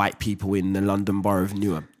white people in the London Borough of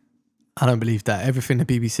Newham. I don't believe that. Everything the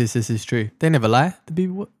BBC says is true. They never lie.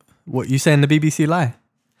 What you saying? The BBC lie?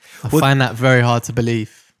 I find that very hard to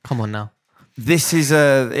believe. Come on now. This is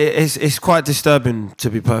it's quite disturbing,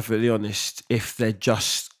 to be perfectly honest, if they're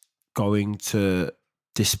just going to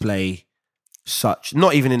display such,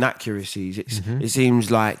 not even inaccuracies. It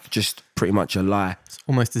seems like just pretty much a lie. It's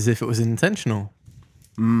almost as if it was intentional.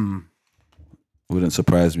 Wouldn't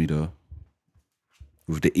surprise me though.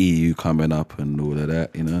 With the EU coming up and all of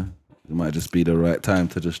that, you know, it might just be the right time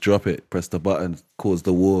to just drop it, press the button, cause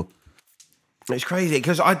the war. It's crazy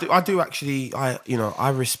because I do actually, I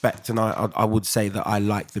respect and I would say that I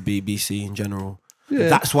like the BBC in general. Yeah.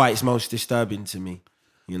 That's why it's most disturbing to me.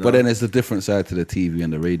 You know? But then there's a different side to the TV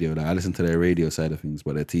and the radio. Like, I listen to their radio side of things,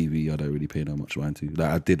 but their TV I don't really pay that much mind to. Like,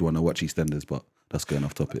 I did want to watch EastEnders, but that's going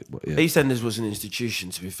off topic. But yeah, EastEnders was an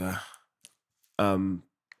institution, to be fair. And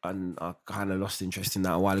I kind of lost interest in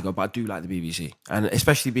that a while ago, but I do like the BBC. And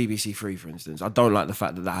especially BBC Three, for instance. I don't like the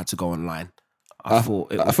fact that had to go online. I thought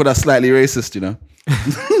that's slightly racist, you know.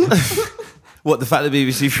 What, the fact that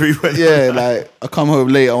BBC Three went yeah, like, I come home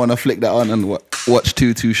late, I want to flick that on and watch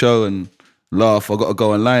 2 show and laugh. I got to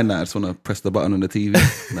go online now. I just want to press the button on the TV.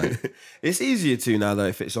 Like, it's easier to now, though,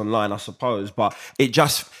 if it's online, I suppose. But it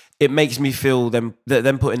just... it makes me feel them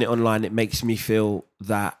putting it online. It makes me feel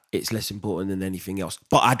that it's less important than anything else.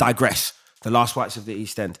 But I digress. The Last Rites of the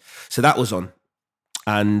East End. So that was on,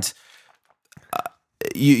 and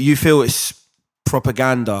you feel it's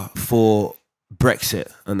propaganda for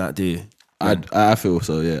Brexit and that, do you? I feel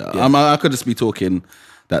so. Yeah. I could just be talking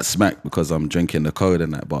that smack because I'm drinking the code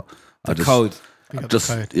and that, but Code. Just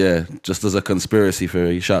as a conspiracy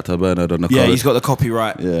theory. Shout to Bernard on the code. Yeah, he's got the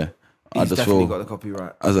copyright. Yeah. He's definitely got the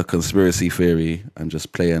copyright. As a conspiracy theory and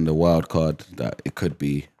just playing the wild card that it could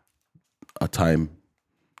be a time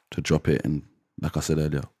to drop it, and like I said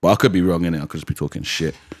earlier, but I could be wrong in it. I could just be talking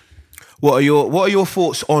shit. What are your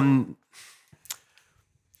thoughts on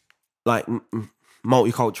like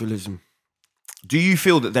multiculturalism? Do you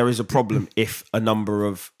feel that there is a problem if the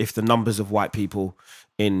numbers of white people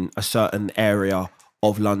in a certain area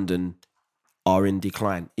of London are in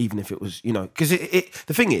decline, even if it was, because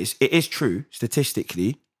the thing is, it is true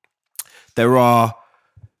statistically, there are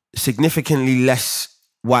significantly less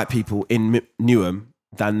white people in Newham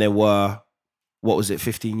than there were,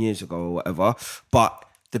 15 years ago or whatever. But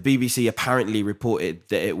the BBC apparently reported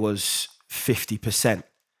that it was 50%.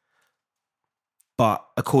 But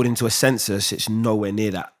according to a census, it's nowhere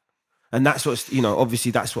near that. And that's what's,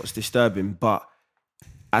 obviously that's what's disturbing. But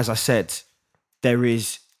as I said, there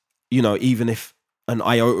is, even if an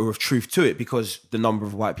iota of truth to it, because the number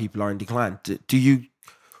of white people are in decline. Do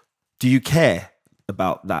you care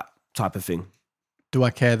about that type of thing? Do I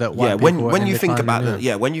care that white people are when in you think decline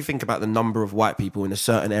about when you think about the number of white people in a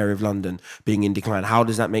certain area of London being in decline, how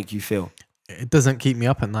does that make you feel? It doesn't keep me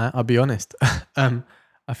up at night, I'll be honest. I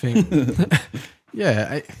think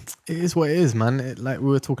it is what it is, man. Like we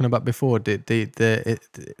were talking about before,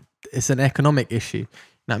 it's an economic issue. You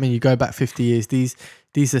know what I mean? You go back 50 years, these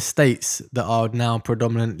estates that are now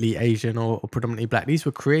predominantly Asian or predominantly black, these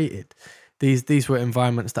were created. These were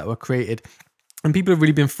environments that were created, and people have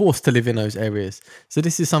really been forced to live in those areas. So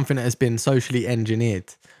this is something that has been socially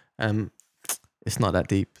engineered. It's not that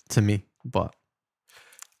deep to me, but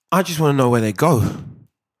I just want to know where they go.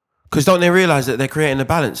 Because don't they realise that they're creating a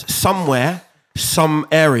balance? Somewhere, some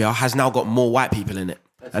area has now got more white people in it.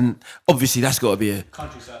 And obviously that's got to be a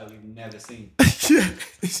countryside that we've never seen.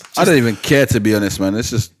 I don't even care, to be honest, man. It's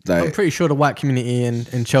just like, I'm pretty sure the white community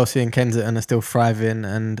in Chelsea and Kensington are still thriving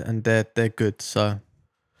and they're good. So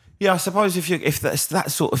yeah, I suppose if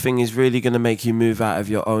that sort of thing is really going to make you move out of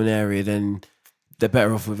your own area, then they're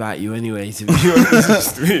better off without you anyway, to be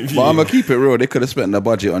honest with you. But I'm gonna keep it real. They could have spent the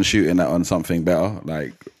budget on shooting that on something better.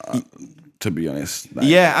 Like, to be honest. Like,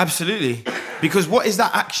 yeah, absolutely. Because what is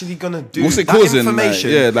that actually gonna do? What's it that causing?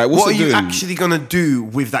 Information. What's what it are you doing? actually gonna do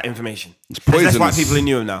with that information? It's There's less poisonous. white people in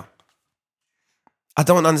Newham now. I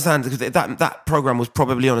don't understand, because that program was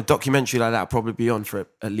probably on, a documentary like that would probably be on for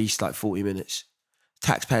at least like 40 minutes.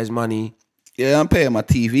 Taxpayers' money. Yeah, I'm paying my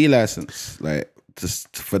TV license, like,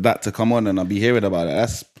 just for that to come on and I'll be hearing about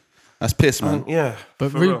it. That's piss, man. Yeah.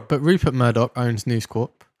 But Rupert Murdoch owns News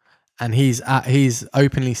Corp, and he's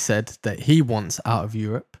openly said that he wants out of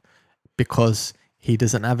Europe because he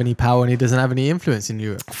doesn't have any power and he doesn't have any influence in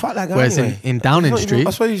Europe. Fuck that guy. Whereas anyway. in Downing Street, I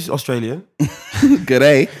suppose he's Australian.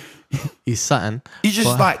 G'day. he's Sutton. He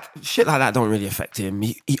just like shit like that don't really affect him.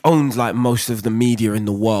 He owns like most of the media in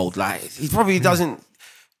the world. Like he probably doesn't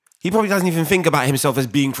even think about himself as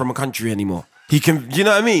being from a country anymore. He can, you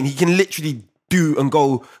know what I mean? He can literally do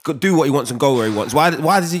what he wants and go where he wants.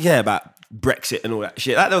 Why does he care about Brexit and all that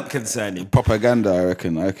shit? That don't concern him. Propaganda, I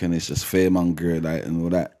reckon it's just fearmonger, like, and all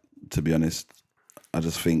that. To be honest, I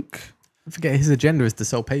just think. I forget his agenda is to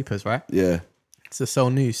sell papers, right? Yeah. It's to sell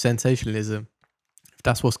news, sensationalism. If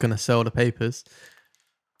that's what's going to sell the papers.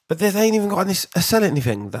 But they ain't even got sell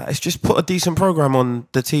anything. It's just put a decent program on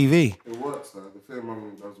the TV. It works though. The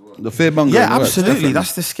fearmongering does work. The fearmonger. Yeah, works, absolutely. definitely.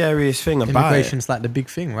 That's the scariest thing about it. Immigration's like the big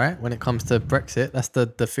thing, right? When it comes to Brexit, that's the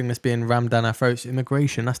thing that's being rammed down our throats.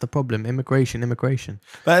 Immigration, that's the problem. Immigration.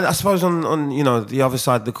 But I suppose on the other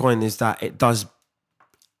side of the coin is that it does,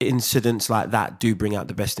 incidents like that do bring out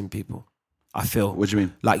the best in people. I feel. What do you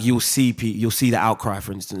mean? Like you'll see the outcry,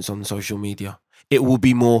 for instance, on social media. It will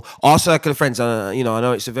be more our circle of friends. I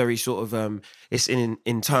know it's a very sort of it's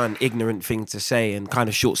in turn ignorant thing to say and kind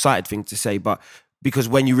of short-sighted thing to say, but because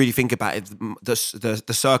when you really think about it,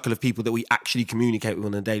 the circle of people that we actually communicate with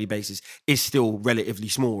on a daily basis is still relatively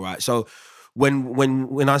small, right? So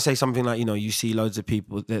when I say something like, you see loads of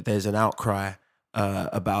people that there's an outcry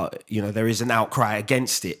about, there is an outcry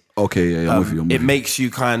against it. Okay, yeah, I'm with you. It makes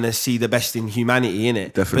you kind of see the best in humanity in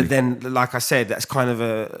it. Definitely. But then, like I said, that's kind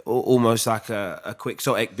of almost like a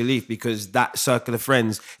quixotic belief, because that circle of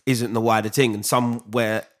friends isn't the wider thing. And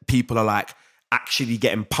somewhere people are like, actually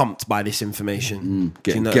getting pumped by this information. Do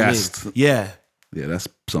getting what gassed. I mean? Yeah. Yeah, that's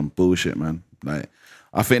some bullshit, man. Like,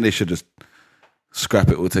 I think they should just scrap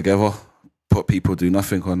it all together, put people do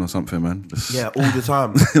nothing on or something, man. Just, Yeah, all the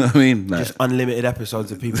time. you know what I mean? Like, Just unlimited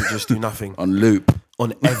episodes of people just do nothing on loop.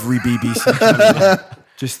 on every BBC channel.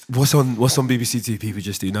 Just what's on BBC Two? People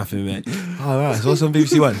just do nothing, mate. All right, so what's on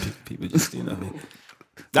BBC One? People just do nothing.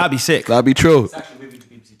 That'd be sick. That'd be true. It's actually moving to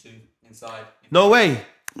BBC Two inside. No way.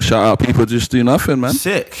 Shout out, people just do nothing, man.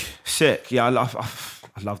 Sick. Yeah, I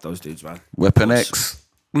love those dudes, man. Weapon X.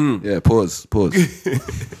 Yeah, pause.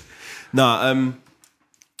 Nah,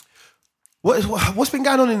 what's been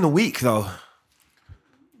going on in the week though?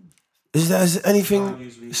 Is there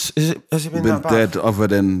anything? Has it been Been that bad? dead other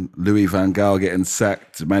than Louis van Gaal getting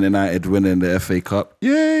sacked, Man United winning the FA Cup.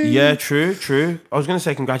 Yay! Yeah, true. I was gonna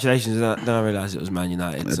say congratulations, then I realised it was Man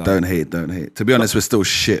United. So. Don't hate. To be honest, we're still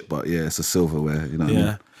shit, but yeah, it's a silverware. You know what I mean?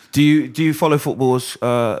 Yeah. Do you follow football's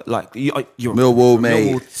like you're Millwall, a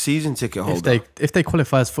mate. Millwall season ticket holder? If they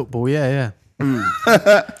qualify as football, yeah.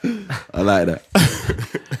 I like that.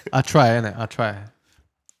 I try, innit? I try.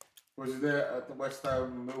 Was you there at the West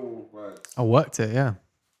Ham Mill? Right. I worked it, yeah.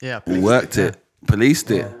 Yeah. Worked it. Policed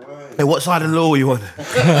it. Hey, what side of the law were you on?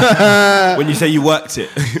 When you say you worked it.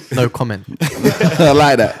 No comment. I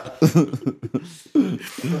like that.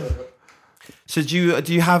 So do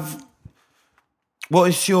you have? What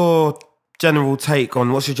is your general take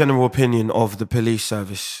on? What's your general opinion of the police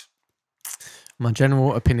service? My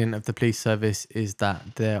general opinion of the police service is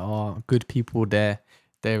that there are good people there.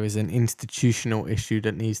 There is an institutional issue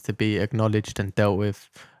that needs to be acknowledged and dealt with.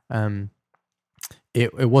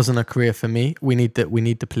 It wasn't a career for me. We need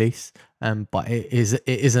the police, but it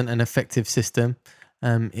isn't an effective system.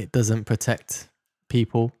 It doesn't protect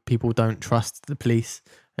people. People don't trust the police,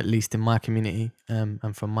 at least in my community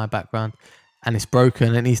and from my background. And it's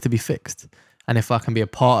broken. It needs to be fixed. And if I can be a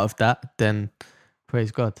part of that, then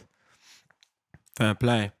praise God. Fair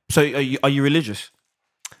play. So are you religious?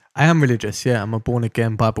 I am religious, yeah. I'm a born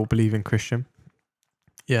again Bible believing Christian.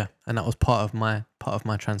 Yeah, and that was part of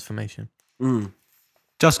my transformation.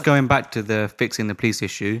 Just going back to the fixing the police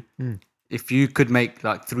issue, if you could make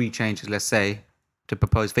like 3 changes, let's say, to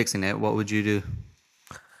propose fixing it, what would you do?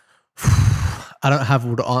 I don't have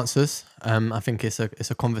all the answers. I think it's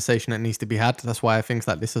a conversation that needs to be had. That's why things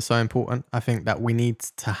like this are so important. I think that we need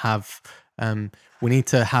to have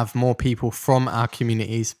more people from our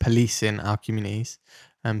communities policing our communities.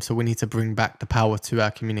 So we need to bring back the power to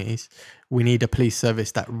our communities. We need a police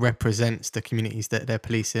service that represents the communities that they're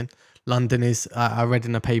policing. London is, I read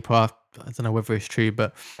in a paper, I don't know whether it's true,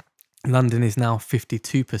 but London is now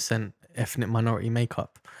 52% ethnic minority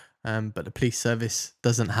makeup. But the police service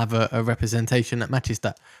doesn't have a representation that matches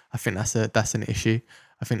that. I think that's an issue.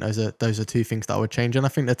 I think those are 2 things that I would change. And I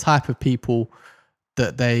think the type of people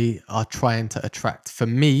that they are trying to attract, for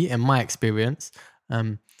me, in my experience,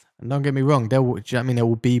 and don't get me wrong, there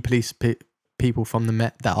will be police people from the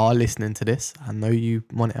Met that are listening to this. I know you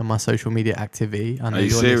monitor my social media activity. I know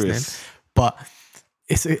you're listening. But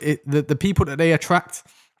the people that they attract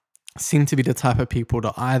seem to be the type of people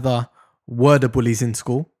that either were the bullies in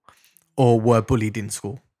school or were bullied in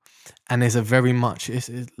school. And there's a very much,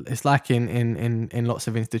 it's like in lots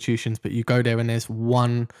of institutions, but you go there and there's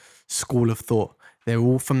one school of thought. They're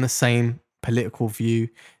all from the same political view.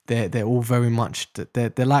 They're all very much,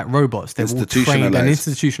 they're like robots. They're all trained and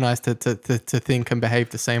institutionalized to think and behave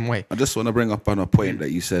the same way. I just want to bring up on a point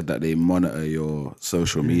that you said that they monitor your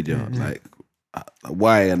social media. Like,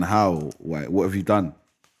 why and how? Why? What have you done?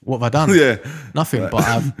 What have I done? Yeah, nothing. But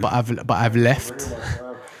I've left.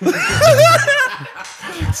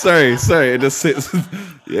 sorry. It just sits.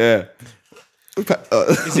 Yeah.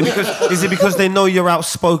 Is it because they know you're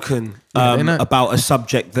outspoken about a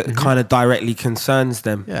subject that kind of directly concerns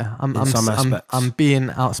them? Yeah, I'm being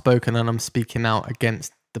outspoken and I'm speaking out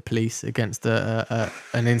against the police, against an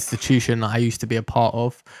institution that I used to be a part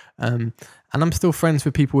of, and I'm still friends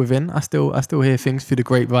with people within. I still hear things through the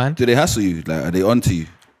grapevine. Do they hassle you? Like, are they onto you?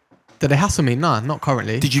 Did they hassle me? Nah, not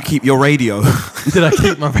currently. Did you keep your radio? Did I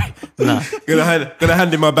keep my radio? Nah. Gonna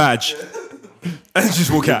hand in my badge and just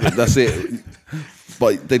walk out. That's it.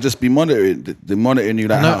 But they just be monitoring. They're monitoring you.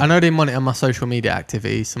 Like, I know they monitor my social media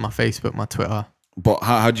activities, so my Facebook, my Twitter. But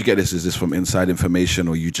how do you get this? Is this from inside information,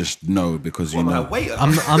 or you just know because you know?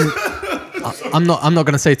 I'm not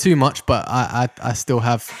going to say too much, but I still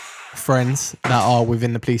have friends that are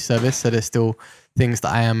within the police service, so there's still things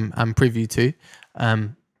that I'm privy to.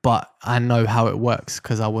 But I know how it works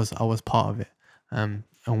because I was part of it.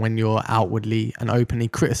 and when you're outwardly and openly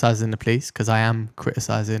criticizing the police, because I am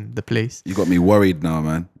criticizing the police. You got me worried now,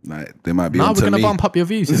 man. Like they might be No, onto we're gonna me. bump up your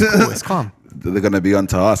views. It's cool. It's calm. They're gonna be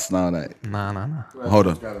onto us now. Like, Nah. hold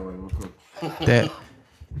on. They're-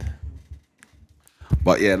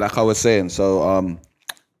 But yeah, like I was saying, so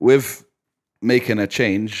with making a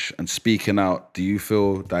change and speaking out, do you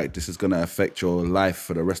feel like this is going to affect your life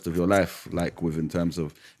for the rest of your life, like in terms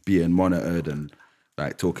of being monitored and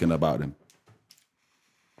like talking about them?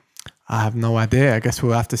 I have no idea. I guess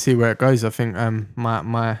we'll have to see where it goes. I think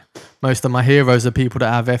my most of my heroes are people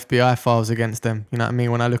that have FBI files against them. You know what I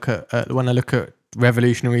mean? When I look at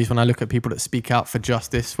revolutionaries, when I look at people that speak out for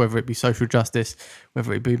justice, whether it be social justice,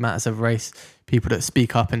 whether it be matters of race, people that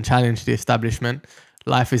speak up and challenge the establishment,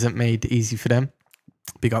 life isn't made easy for them.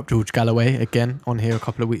 Big up George Galloway again on here a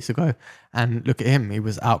couple of weeks ago, and look at him. He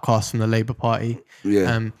was outcast from the Labour Party.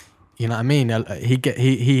 Yeah. You know what I mean?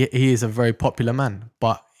 He is a very popular man,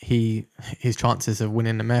 but his chances of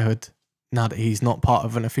winning the mayorhood now that he's not part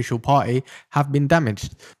of an official party have been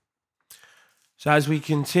damaged. So as we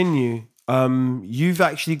continue, you've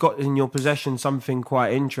actually got in your possession something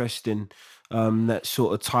quite interesting that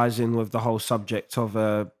sort of ties in with the whole subject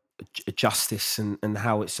of justice and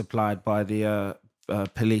how it's supplied by the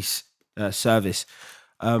police service.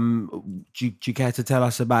 Do you care to tell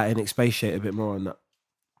us about it and expatiate a bit more on that?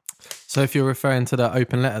 So if you're referring to the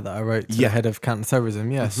open letter that I wrote to the head of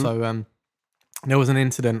counter-terrorism, so there was an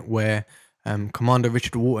incident where Commander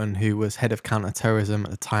Richard Walton, who was head of counter-terrorism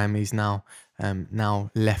at the time, he's now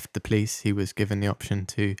left the police. He was given the option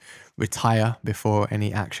to retire before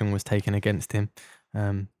any action was taken against him.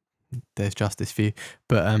 There's justice for you.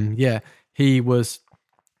 But he was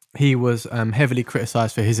heavily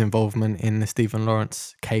criticised for his involvement in the Stephen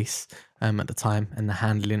Lawrence case at the time and the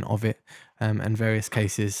handling of it. And various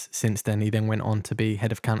cases since then. He then went on to be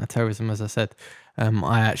head of counter-terrorism, as I said.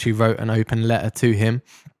 I actually wrote an open letter to him.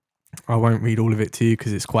 I won't read all of it to you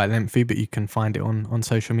because it's quite lengthy, but you can find it on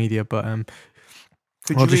social media. But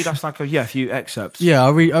could you read us like a few excerpts? Yeah,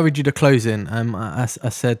 I'll read you the closing. I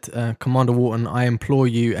said, Commander Walton, I implore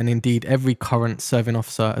you and indeed every current serving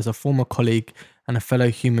officer as a former colleague and a fellow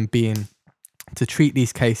human being to treat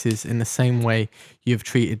these cases in the same way you have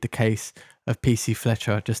treated the case of PC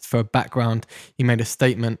Fletcher. Just for a background, he made a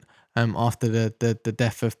statement after the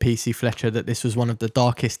death of PC Fletcher that this was one of the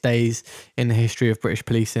darkest days in the history of British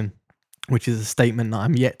policing, which is a statement that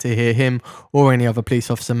I'm yet to hear him or any other police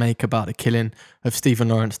officer make about the killing of Stephen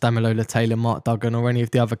Lawrence, Damilola Taylor, Mark Duggan, or any of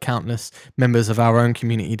the other countless members of our own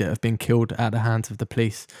community that have been killed at the hands of the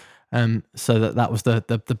police. So that was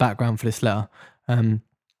the background for this letter.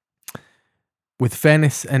 With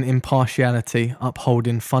fairness and impartiality,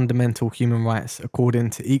 upholding fundamental human rights according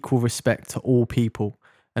to equal respect to all people,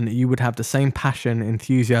 and that you would have the same passion,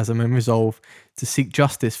 enthusiasm and resolve to seek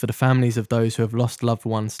justice for the families of those who have lost loved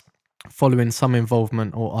ones following some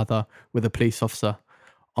involvement or other with a police officer.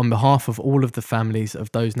 On behalf of all of the families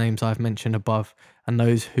of those names I've mentioned above and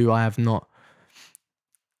those who have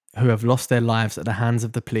lost their lives at the hands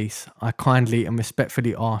of the police, I kindly and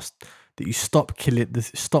respectfully ask that you stop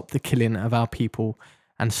the killing of our people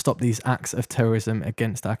and stop these acts of terrorism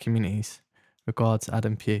against our communities. Regards,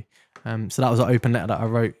 Adam Pugh. So that was an open letter that I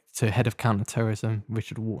wrote to head of counter-terrorism,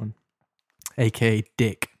 Richard Walton, aka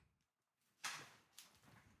Dick.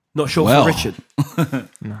 Not short Well. for Richard.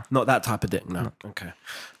 No. Not that type of dick. No. Okay.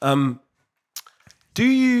 Do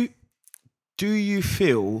you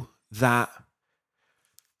feel that?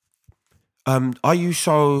 Are you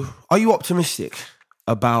optimistic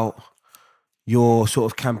about your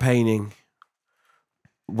sort of campaigning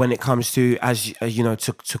when it comes to, as you know,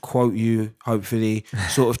 to quote you, hopefully,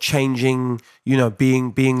 sort of changing, you know,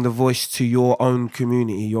 being the voice to your own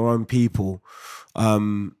community, your own people? Are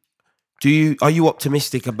you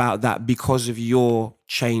optimistic about that because of your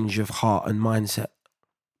change of heart and mindset?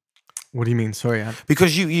 What do you mean? Sorry, Ad.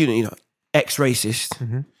 Because you know,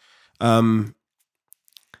 ex-racist. Mm-hmm.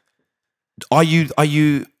 Are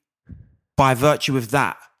you by virtue of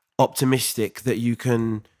that optimistic that you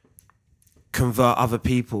can convert other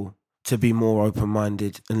people to be more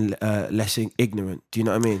open-minded and less ignorant? Do you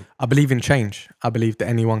know what I mean? I believe in change. I believe that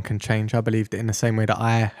anyone can change. I believe that in the same way that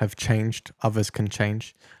I have changed, others can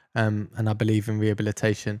change. And I believe in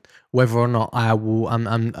rehabilitation. Whether or not I will,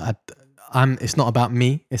 it's not about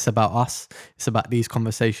me. It's about us. It's about these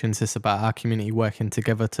conversations. It's about our community working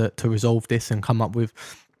together to resolve this and come up with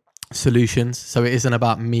solutions. So it isn't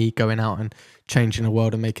about me going out and changing the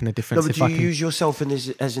world and making a difference. No, but do you use yourself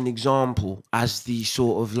as an example, as the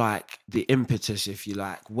sort of like the impetus, if you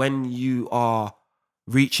like, when you are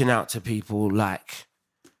reaching out to people like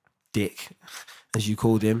Dick, as you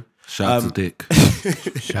called him, Shout out to Dick.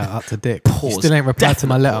 Shout out to Dick. Pause. He still ain't replied to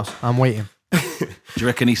my letter. I'm waiting. Do you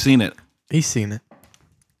reckon he's seen it? He's seen it. Do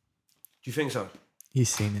you think so? He's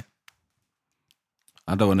seen it.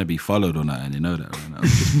 I don't want to be followed on that, and you know that. Right? That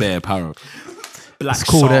was just bare power. Black It's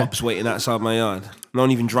cool there. Saabs waiting outside my yard. No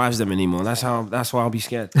one even drives them anymore. That's why I'll be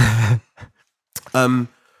scared.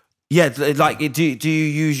 Yeah, like do you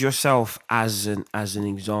use yourself as an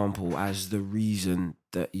example, as the reason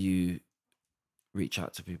that you reach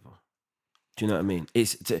out to people? Do you know what I mean?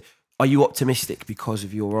 Are you optimistic because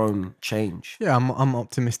of your own change? Yeah, I'm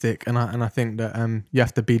optimistic, and I think that you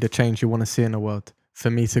have to be the change you want to see in the world. For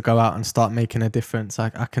me to go out and start making a difference, I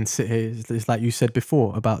can sit here. It's like you said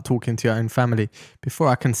before about talking to your own family. Before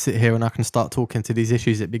I can sit here and I can start talking to these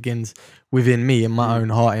issues, it begins within me, in my own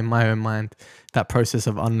heart, in my own mind. That process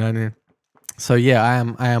of unlearning. So yeah,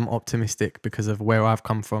 I am optimistic because of where I've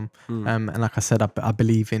come from. And like I said, I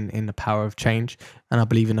believe in the power of change, and I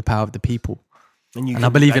believe in the power of the people. And I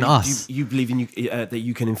believe in us. You believe in that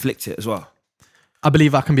you can inflict it as well. I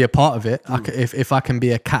believe I can be a part of it. If I can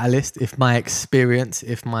be a catalyst, if my experience,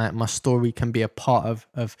 if my story can be a part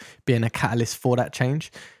of being a catalyst for that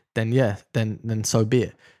change, then yeah, then so be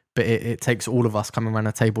it. But it takes all of us coming around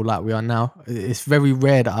a table like we are now. It's very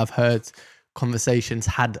rare that I've heard conversations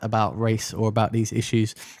had about race or about these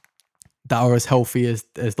issues that are as healthy as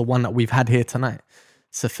the one that we've had here tonight.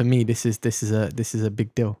 So for me, this is a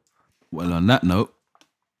big deal. Well, on that note,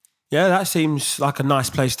 yeah, that seems like a nice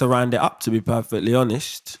place to round it up, to be perfectly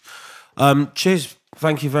honest. Cheers.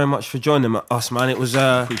 Thank you very much for joining us, man. It was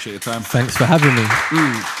appreciate your time. Thanks for having me.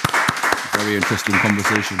 Very interesting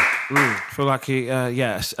conversation. I feel like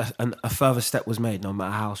a further step was made, no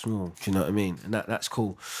matter how small. Do you know what I mean? And that's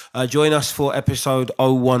cool. Join us for episode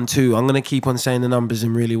 012. I'm going to keep on saying the numbers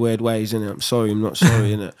in really weird ways, innit? I'm sorry, I'm not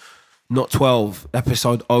sorry, innit? Not 12,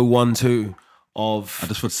 episode 012 of... I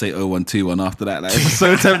just would say 0121 after that. Like, it's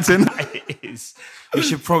so tempting. It is. We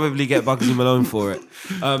should probably get Bugsy Malone for it.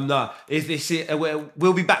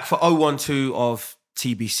 We'll be back for 012 of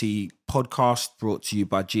TBC podcast, brought to you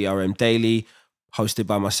by GRM Daily, hosted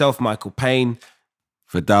by myself, Michael Payne.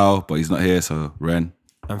 Vidal, but he's not here, so Ren.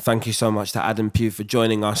 And thank you so much to Adam Pugh for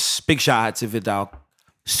joining us. Big shout out to Vidal.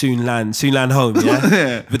 Soon land home, yeah?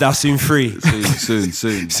 Yeah. Vidal soon free. Soon.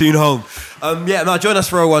 Soon home. Join us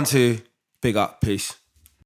for 012. Big up, peace.